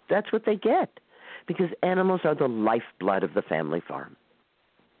 that's what they get, because animals are the lifeblood of the family farm.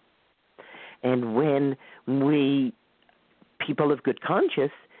 And when we, people of good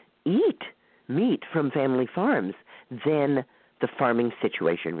conscience, eat meat from family farms, then the farming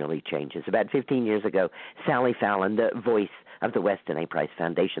situation really changes. About 15 years ago, Sally Fallon, the voice of the Weston A. Price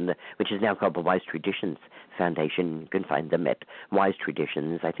Foundation, which is now called the Wise Traditions Foundation. You can find them at Wise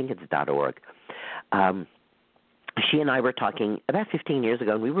Traditions, I think it's .org. She and I were talking about 15 years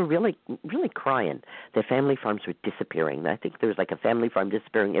ago, and we were really, really crying that family farms were disappearing. I think there was like a family farm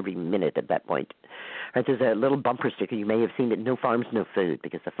disappearing every minute at that point. Right, there's a little bumper sticker. You may have seen it, no farms, no food,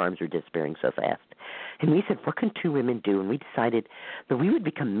 because the farms were disappearing so fast. And we said, what can 2 women do? And we decided that we would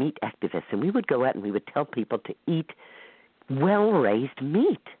become meat activists, and we would go out and we would tell people to eat well-raised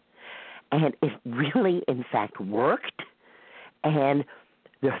meat. And it really, in fact, worked. And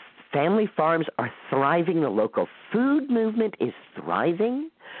the family farms are thriving. The local food movement is thriving.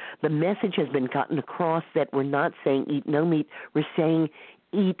 The message has been gotten across that we're not saying eat no meat. We're saying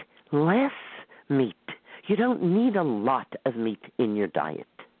eat less meat. You don't need a lot of meat in your diet,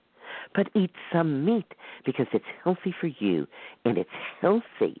 but eat some meat because it's healthy for you and it's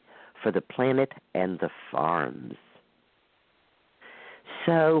healthy for the planet and the farms.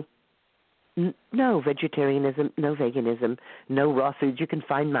 So no vegetarianism, no veganism, no raw foods. You can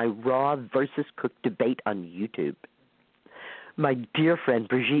find my raw versus cooked debate on YouTube. My dear friend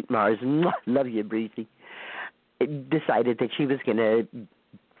Brigitte Mars, love you, Brigitte, decided that she was going to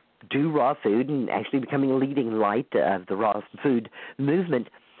do raw food and actually becoming a leading light of the raw food movement.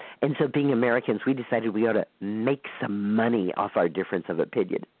 And so being Americans, we decided we ought to make some money off our difference of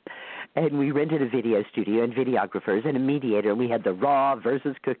opinion. And we rented a video studio and videographers and a mediator, and we had the raw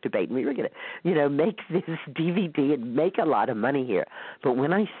versus cooked debate. And we were going to, make this DVD and make a lot of money here. But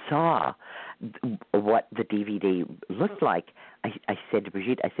when I saw what the DVD looked like, I said to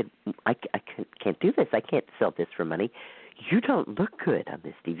Brigitte, I can't do this. I can't sell this for money. You don't look good on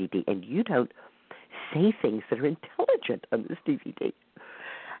this DVD, and you don't say things that are intelligent on this DVD.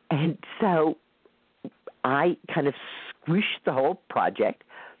 And so I kind of squished the whole project,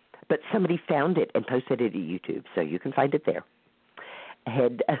 but somebody found it and posted it to YouTube, so you can find it there.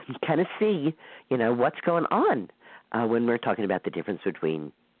 And kind of see, what's going on when we're talking about the difference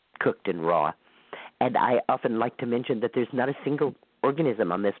between cooked and raw. And I often like to mention that there's not a single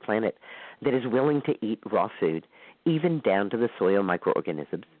organism on this planet that is willing to eat raw food, even down to the soil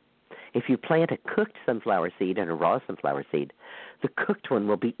microorganisms. If you plant a cooked sunflower seed and a raw sunflower seed, the cooked one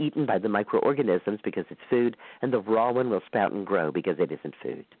will be eaten by the microorganisms because it's food, and the raw one will sprout and grow because it isn't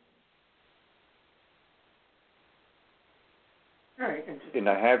food.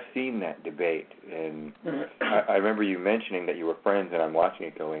 have seen that debate, and I remember you mentioning that you were friends, and I'm watching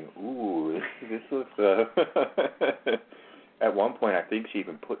it going, ooh, this looks. At one point, I think she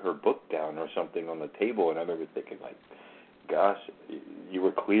even put her book down or something on the table, and I remember thinking, like, gosh, you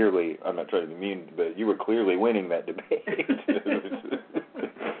were clearly, I'm not trying to be mean, but you were clearly winning that debate.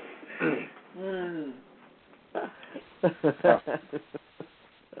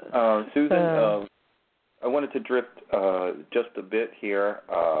 Susan, I wanted to drift just a bit here,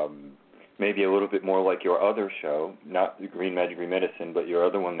 maybe a little bit more like your other show, not Green Magic Green Medicine, but your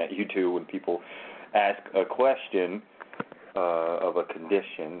other one that you do when people ask a question of a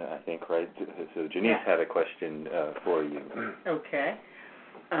condition, I think, right? So Janice had a question for you. Okay.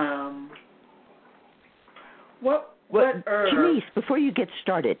 What herb? Janice, before you get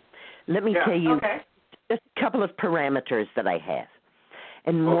started, let me tell you just a couple of parameters that I have.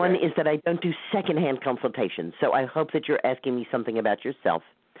 And one is that I don't do secondhand consultations, so I hope that you're asking me something about yourself.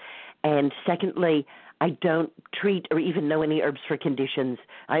 And secondly, I don't treat or even know any herbs for conditions.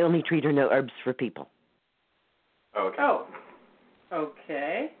 I only treat or know herbs for people. Okay. Oh,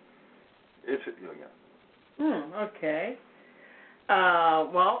 okay. Okay.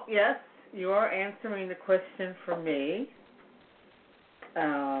 Well, yes, you are answering the question for me.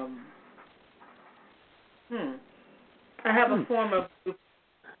 I have a form of,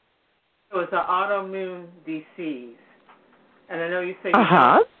 it's an autoimmune disease. And I know you say you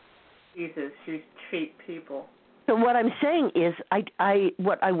don't diseases, you treat people. So what I'm saying is,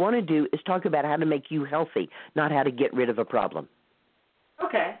 what I want to do is talk about how to make you healthy, not how to get rid of a problem.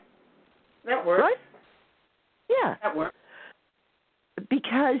 Okay. That works. Right? Yeah. That works.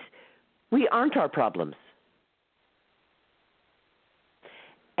 Because we aren't our problems.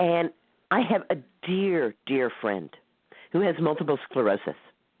 And I have a dear, dear friend who has multiple sclerosis.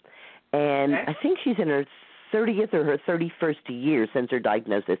 And I think she's in her 30th or her 31st year since her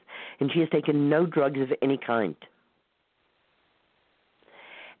diagnosis, and she has taken no drugs of any kind.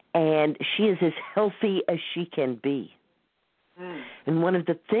 And she is as healthy as she can be. And one of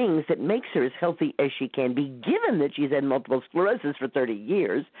the things that makes her as healthy as she can be, given that she's had multiple sclerosis for 30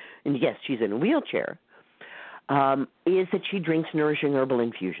 years, and yes, she's in a wheelchair, is that she drinks nourishing herbal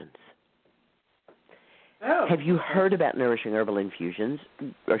infusions. Oh. Have you heard about nourishing herbal infusions,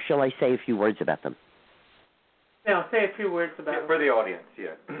 or shall I say a few words about them? No, say a few words about it. For the audience,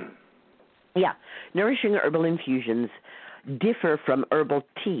 Yeah. Nourishing herbal infusions differ from herbal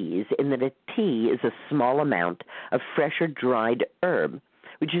teas in that a tea is a small amount of fresh or dried herb,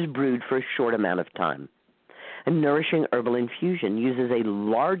 which is brewed for a short amount of time. A nourishing herbal infusion uses a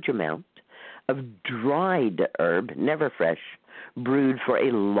large amount of dried herb, never fresh, brewed for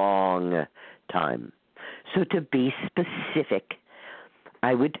a long time. So to be specific,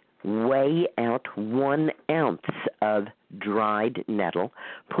 I would weigh out 1 ounce of dried nettle,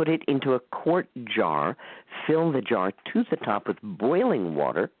 put it into a quart jar, fill the jar to the top with boiling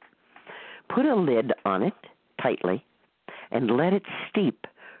water, put a lid on it tightly, and let it steep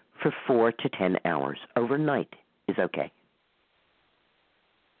for 4 to 10 hours. Overnight is okay.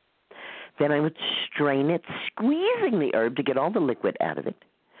 Then I would strain it, squeezing the herb to get all the liquid out of it.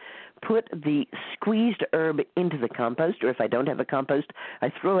 Put the squeezed herb into the compost, or if I don't have a compost,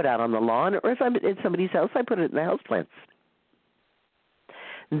 I throw it out on the lawn, or if I'm at somebody's house, I put it in the houseplants.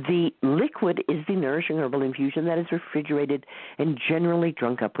 The liquid is the nourishing herbal infusion that is refrigerated and generally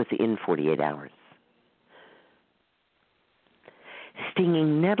drunk up within 48 hours.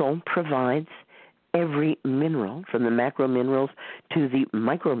 Stinging nettle provides every mineral, from the macro minerals to the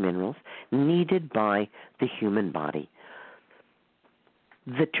micro minerals, needed by the human body.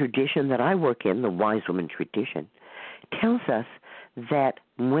 The tradition that I work in, the wise woman tradition, tells us that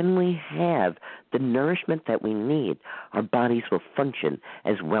when we have the nourishment that we need, our bodies will function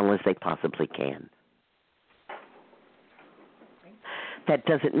as well as they possibly can. That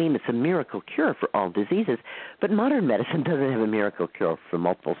doesn't mean it's a miracle cure for all diseases, but modern medicine doesn't have a miracle cure for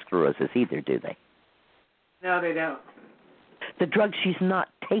multiple sclerosis either, do they? No, they don't. The drugs she's not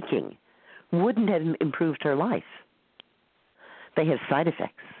taking wouldn't have improved her life. They have side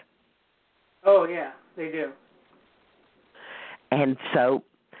effects. Oh, yeah, they do. And so,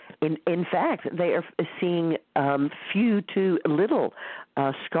 in fact, they are seeing few to little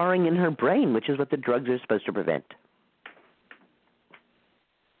scarring in her brain, which is what the drugs are supposed to prevent.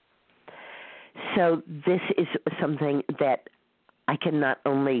 So this is something that I can not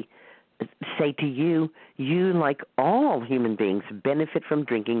only say to you, you, like all human beings, benefit from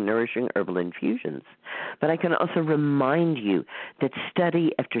drinking nourishing herbal infusions. But I can also remind you that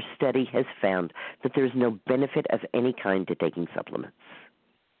study after study has found that there is no benefit of any kind to taking supplements.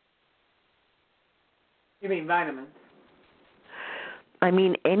 You mean vitamins? I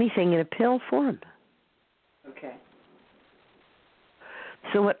mean anything in a pill form. Okay.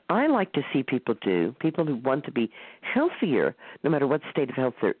 So what I like to see people do, people who want to be healthier, no matter what state of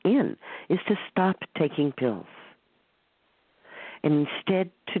health they're in, is to stop taking pills. And instead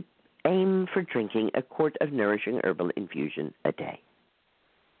to aim for drinking a quart of nourishing herbal infusion a day.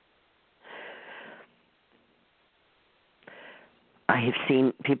 I have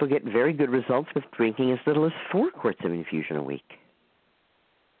seen people get very good results with drinking as little as 4 quarts of infusion a week.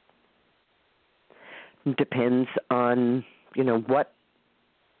 It depends on,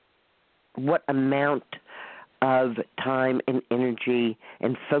 what amount of time and energy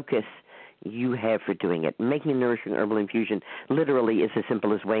and focus you have for doing it. Making a nourishing herbal infusion literally is as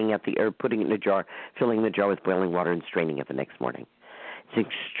simple as weighing out the herb, putting it in a jar, filling the jar with boiling water, and straining it the next morning. It's an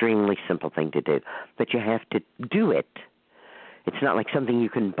extremely simple thing to do, but you have to do it. It's not like something you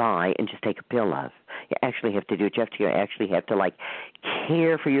can buy and just take a pill of. You actually have to do it. You actually have to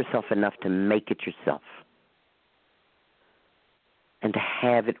care for yourself enough to make it yourself. And to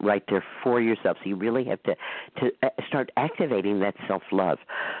have it right there for yourself. So you really have to start activating that self-love.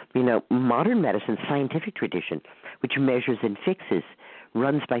 Modern medicine, scientific tradition, which measures and fixes,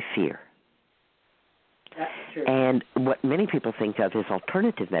 runs by fear. That's true. And what many people think of as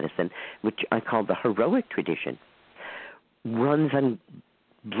alternative medicine, which I call the heroic tradition, runs on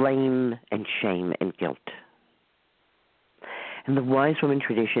blame and shame and guilt. And the wise woman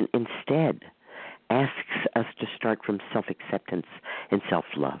tradition instead asks us to start from self-acceptance and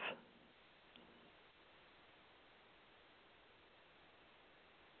self-love.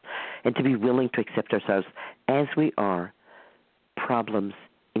 And to be willing to accept ourselves as we are, problems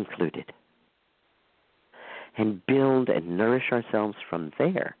included. And build and nourish ourselves from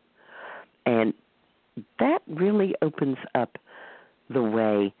there. And that really opens up the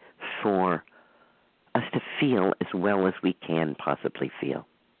way for us to feel as well as we can possibly feel.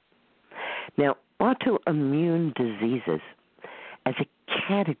 Now, autoimmune diseases as a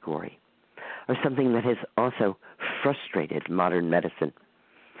category are something that has also frustrated modern medicine.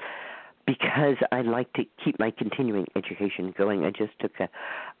 Because I like to keep my continuing education going, I just took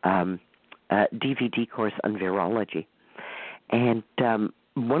a DVD course on virology. And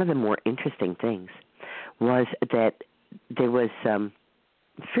one of the more interesting things was that there was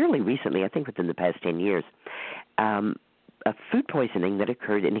fairly recently, I think within the past 10 years, a food poisoning that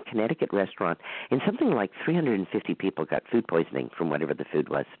occurred in a Connecticut restaurant, and something like 350 people got food poisoning from whatever the food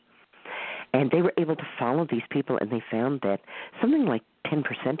was. And they were able to follow these people, and they found that something like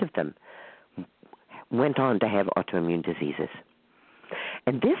 10% of them went on to have autoimmune diseases.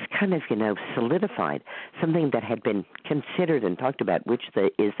 And this kind of, solidified something that had been considered and talked about, which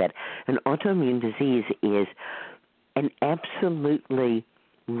is that an autoimmune disease is an absolutely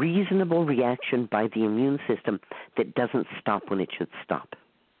reasonable reaction by the immune system that doesn't stop when it should stop.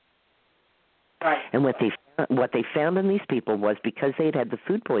 Right. And what they found in these people was because they had the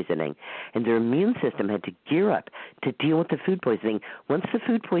food poisoning and their immune system had to gear up to deal with the food poisoning, once the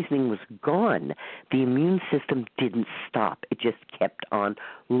food poisoning was gone, the immune system didn't stop. It just kept on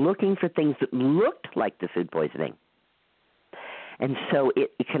looking for things that looked like the food poisoning. And so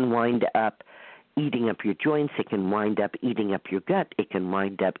it can wind up eating up your joints, it can wind up eating up your gut, it can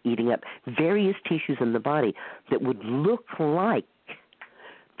wind up eating up various tissues in the body that would look like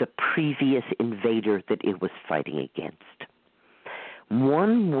the previous invader that it was fighting against.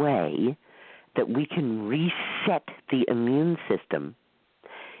 One way that we can reset the immune system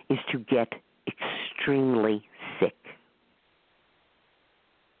is to get extremely sick.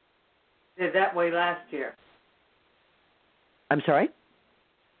 Did that way last year. I'm sorry?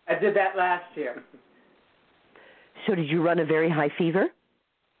 I did that last year. So did you run a very high fever?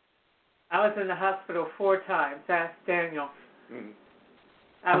 I was in the hospital 4 times. Ask Daniel.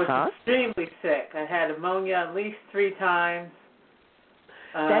 I was extremely sick. I had pneumonia at least 3 times.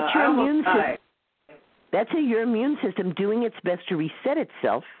 That's your immune system. That's your immune system doing its best to reset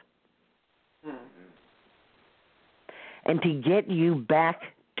itself and to get you back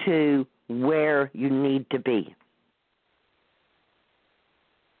to where you need to be.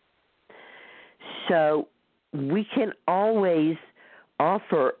 So we can always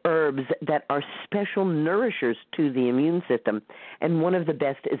offer herbs that are special nourishers to the immune system, and one of the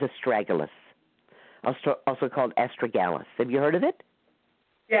best is astragalus, also called astragalus. Have you heard of it?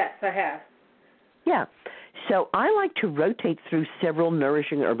 Yes, I have. Yeah. So I like to rotate through several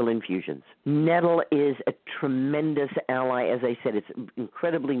nourishing herbal infusions. Nettle is a tremendous ally. As I said, it's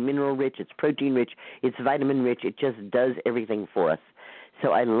incredibly mineral-rich, it's protein-rich, it's vitamin-rich. It just does everything for us.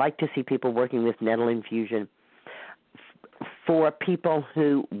 So I like to see people working with nettle infusion. For people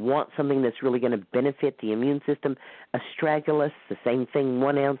who want something that's really going to benefit the immune system, astragalus, the same thing,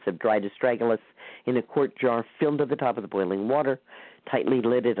 1 ounce of dried astragalus in a quart jar filled to the top of the boiling water, tightly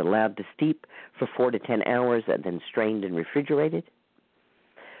lidded, allowed to steep for 4 to 10 hours, and then strained and refrigerated.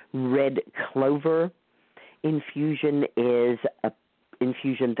 Red clover infusion is a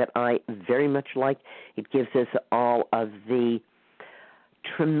infusion that I very much like. It gives us all of the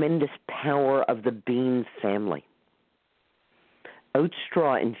tremendous power of the bean family. Oat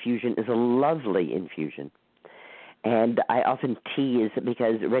straw infusion is a lovely infusion. And I often tease,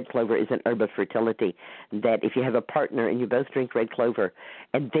 because red clover is an herb of fertility, that if you have a partner and you both drink red clover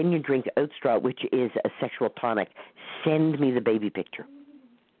and then you drink oat straw, which is a sexual tonic, send me the baby picture.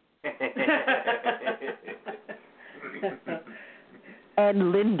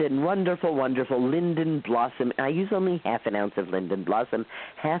 And linden, wonderful, wonderful linden blossom. I use only half an ounce of linden blossom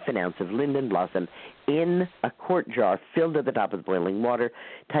in a quart jar filled to the top of the boiling water,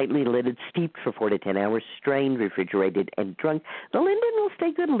 tightly lidded, steeped for 4 to 10 hours, strained, refrigerated, and drunk. The linden will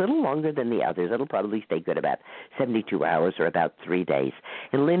stay good a little longer than the others. It'll probably stay good about 72 hours or about 3 days.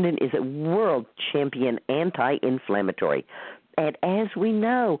 And linden is a world champion anti-inflammatory. And as we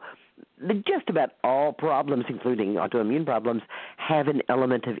know, just about all problems, including autoimmune problems, have an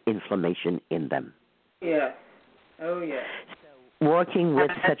element of inflammation in them. Yes. Oh, yes. So working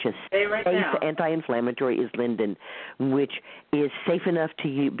with such a safe anti-inflammatory is linden, which is safe enough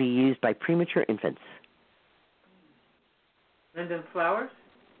to be used by premature infants. Linden flowers?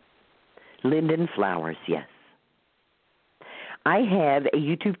 Linden flowers, yes. I have a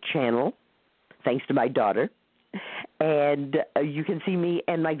YouTube channel, thanks to my daughter, and you can see me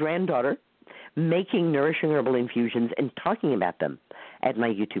and my granddaughter making nourishing herbal infusions and talking about them at my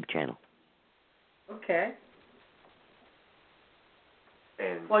YouTube channel. Okay.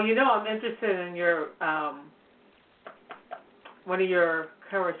 Well, I'm interested in your one of your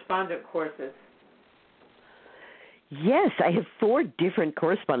correspondent courses. Yes, I have 4 different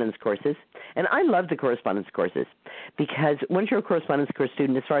correspondence courses, and I love the correspondence courses because once you're a correspondence course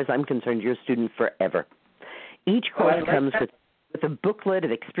student, as far as I'm concerned, you're a student forever. Each course comes with a booklet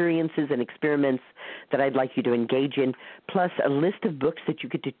of experiences and experiments that I'd like you to engage in, plus a list of books that you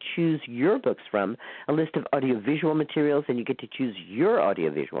get to choose your books from, a list of audiovisual materials, and you get to choose your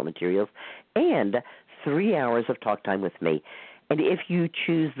audiovisual materials, and 3 hours of talk time with me. And if you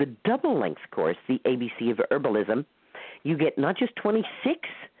choose the double-length course, the ABC of Herbalism, you get not just 26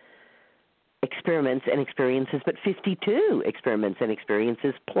 experiments and experiences, but 52 experiments and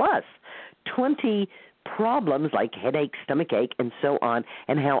experiences, plus 20 problems like headache, stomachache, and so on,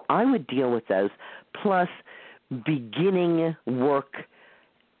 and how I would deal with those, plus beginning work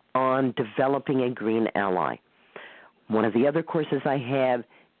on developing a Green Ally. One of the other courses I have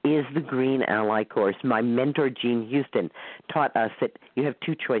is the Green Ally course. My mentor, Gene Houston, taught us that you have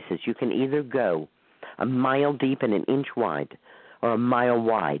 2 choices. You can either go a mile deep and an inch wide, or a mile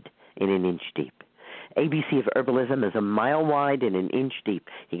wide and an inch deep. ABC of Herbalism is a mile wide and an inch deep.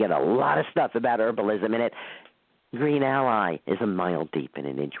 You get a lot of stuff about herbalism in it. Green Ally is a mile deep and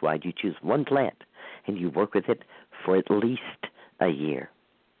an inch wide. You choose one plant, and you work with it for at least a year.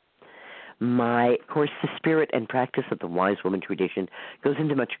 My course, The Spirit and Practice of the Wise Woman Tradition, goes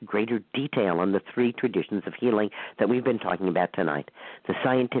into much greater detail on the 3 traditions of healing that we've been talking about tonight. The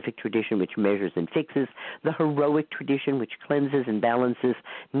scientific tradition, which measures and fixes, the heroic tradition, which cleanses and balances,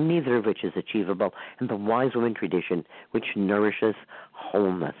 neither of which is achievable, and the Wise Woman tradition, which nourishes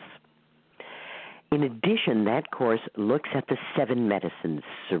wholeness. In addition, that course looks at the 7 medicines: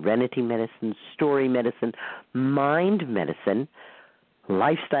 serenity medicine, story medicine, mind medicine,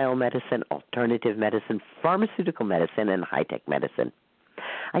 lifestyle medicine, alternative medicine, pharmaceutical medicine, and high-tech medicine.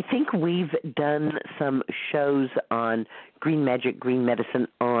 I think we've done some shows on green magic, green medicine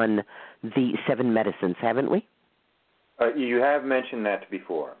on the 7 medicines, haven't we? You have mentioned that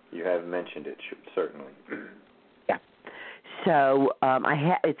before. You have mentioned it, certainly. Yeah. So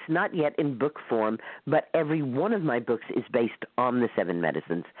it's not yet in book form, but every one of my books is based on the 7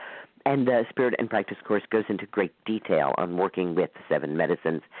 medicines. And the Spirit and Practice course goes into great detail on working with the 7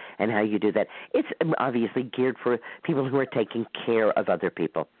 medicines and how you do that. It's obviously geared for people who are taking care of other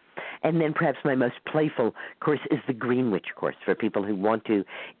people. And then perhaps my most playful course is the Green Witch course for people who want to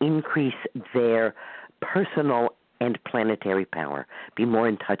increase their personal and planetary power, be more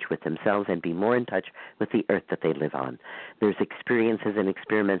in touch with themselves and be more in touch with the earth that they live on. There's experiences and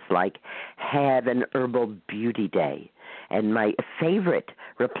experiments like have an herbal beauty day. And my favorite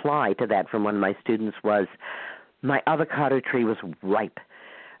reply to that from one of my students was, my avocado tree was ripe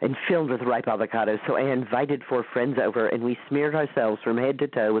and filled with ripe avocados. So I invited 4 friends over, and we smeared ourselves from head to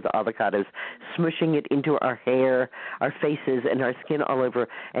toe with avocados, smushing it into our hair, our faces, and our skin all over,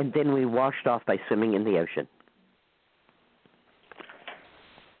 and then we washed off by swimming in the ocean.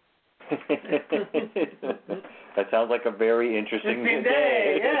 That sounds like a very interesting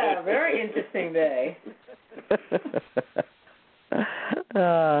day. Yeah, very interesting day.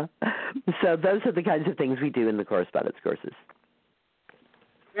 So those are the kinds of things we do in the correspondence courses.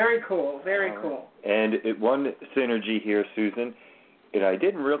 Very cool, very cool. And one synergy here, Susan, and I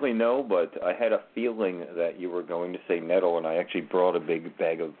didn't really know, but I had a feeling that you were going to say nettle, and I actually brought a big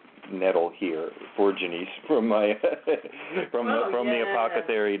bag of nettle here for Janice from my the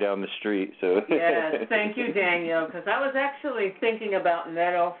apothecary down the street. So yes, thank you, Daniel, because I was actually thinking about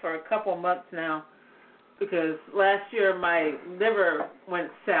nettle for a couple months now, because last year my liver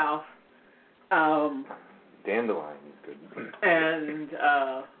went south. Dandelion is good. And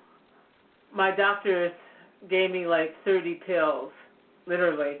my doctors gave me like 30 pills,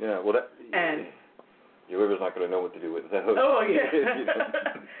 literally. Yeah, well, your liver's not going to know what to do with those. Oh, yeah.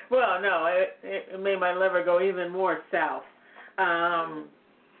 Well, no, it made my liver go even more south.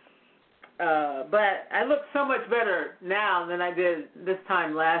 But I look so much better now than I did this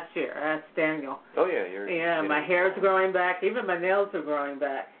time last year. That's Daniel. Oh, yeah. Yeah, my hair's growing back. Even my nails are growing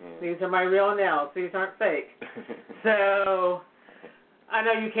back. Yeah. These are my real nails. These aren't fake. So I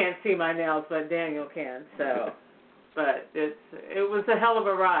know you can't see my nails, but Daniel can. So, but it was a hell of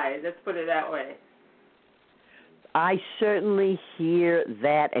a ride. Let's put it that way. I certainly hear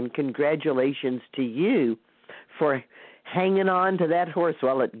that, and congratulations to you for hanging on to that horse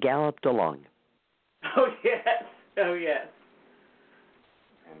while it galloped along. Oh, yes. Oh, yes.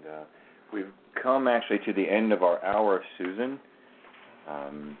 And we've come actually to the end of our hour, Susan.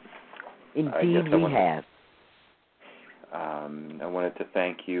 Indeed we have. I wanted to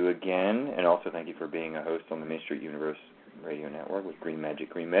thank you again, and also thank you for being a host on the Main Street Universe Radio Network with Green Magic,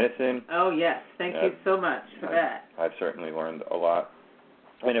 Green Medicine. Oh, yes. Thank you so much for that. I've certainly learned a lot.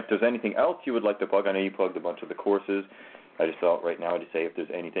 And if there's anything else you would like to plug, I know you plugged a bunch of the courses. I just thought right now to say if there's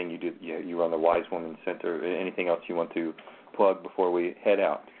anything you do, you run the Wise Woman Center, anything else you want to plug before we head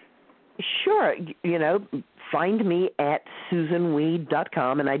out. Sure. Find me at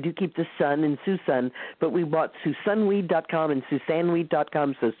SusanWeed.com, and I do keep the Sun in Susun, but we bought SusunWeed.com and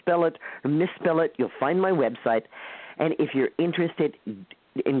SusanWeed.com, so spell it or misspell it, you'll find my website. And if you're interested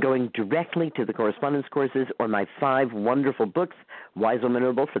in going directly to the correspondence courses or my 5 wonderful books, Wise Woman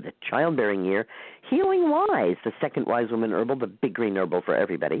Herbal for the childbearing year, Healing Wise, the second Wise Woman Herbal, the big green herbal for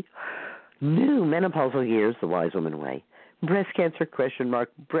everybody, New Menopausal Years, the Wise Woman Way, Breast Cancer, ?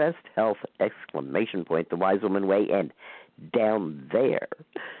 Breast Health, ! The Wise Woman Way, and down there,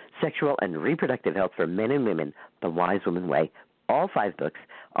 Sexual and Reproductive Health for Men and Women, the Wise Woman Way. All 5 books,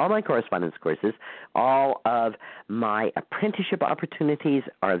 all my correspondence courses, all of my apprenticeship opportunities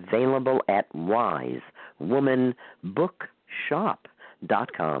are available at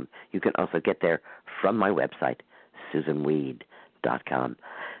wisewomanbookshop.com. You can also get there from my website, SusanWeed.com.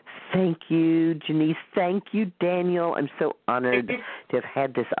 Thank you, Janice. Thank you, Daniel. I'm so honored to have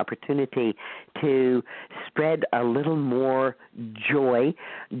had this opportunity to spread a little more joy.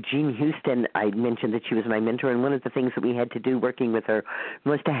 Jean Houston, I mentioned that she was my mentor, and one of the things that we had to do working with her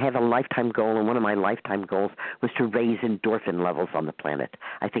was to have a lifetime goal, and one of my lifetime goals was to raise endorphin levels on the planet.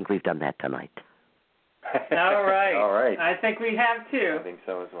 I think we've done that tonight. All right. All right. I think we have, too. I think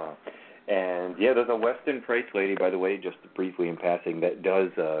so as well. And, yeah, there's a Weston Price lady, by the way, just briefly in passing, that does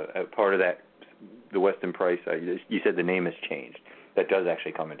a part of that, the Weston Price, you said the name has changed. That does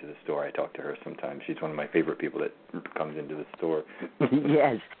actually come into the store. I talk to her sometimes. She's one of my favorite people that comes into the store.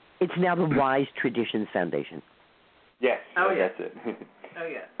 Yes. It's now the Wise Traditions Foundation. Yes. Oh, yes. That's it. Oh,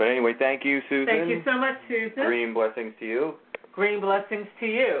 yes. But anyway, thank you, Susan. Thank you so much, Susan. Green blessings to you. Green blessings to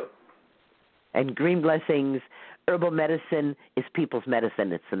you. And green blessings. Herbal medicine is people's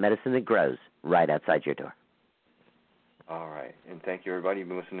medicine. It's the medicine that grows right outside your door. All right. And thank you, everybody. You've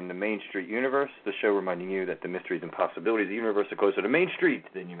been listening to Main Street Universe, the show reminding you that the mysteries and possibilities of the universe are closer to Main Street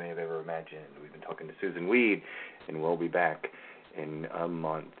than you may have ever imagined. We've been talking to Susan Weed, and we'll be back in a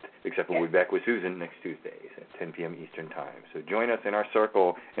month, except we'll be back with Susan next Tuesday at 10 p.m. Eastern Time. So join us in our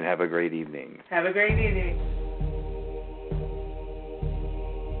circle and have a great evening. Have a great evening.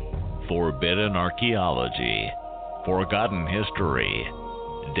 Forbidden archaeology, forgotten history,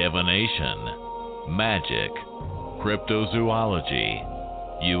 divination, magic, cryptozoology,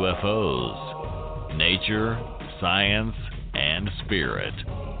 UFOs, nature, science, and spirit.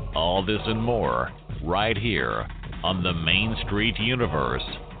 All this and more right here on the Main Street Universe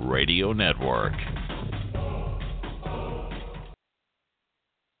Radio Network.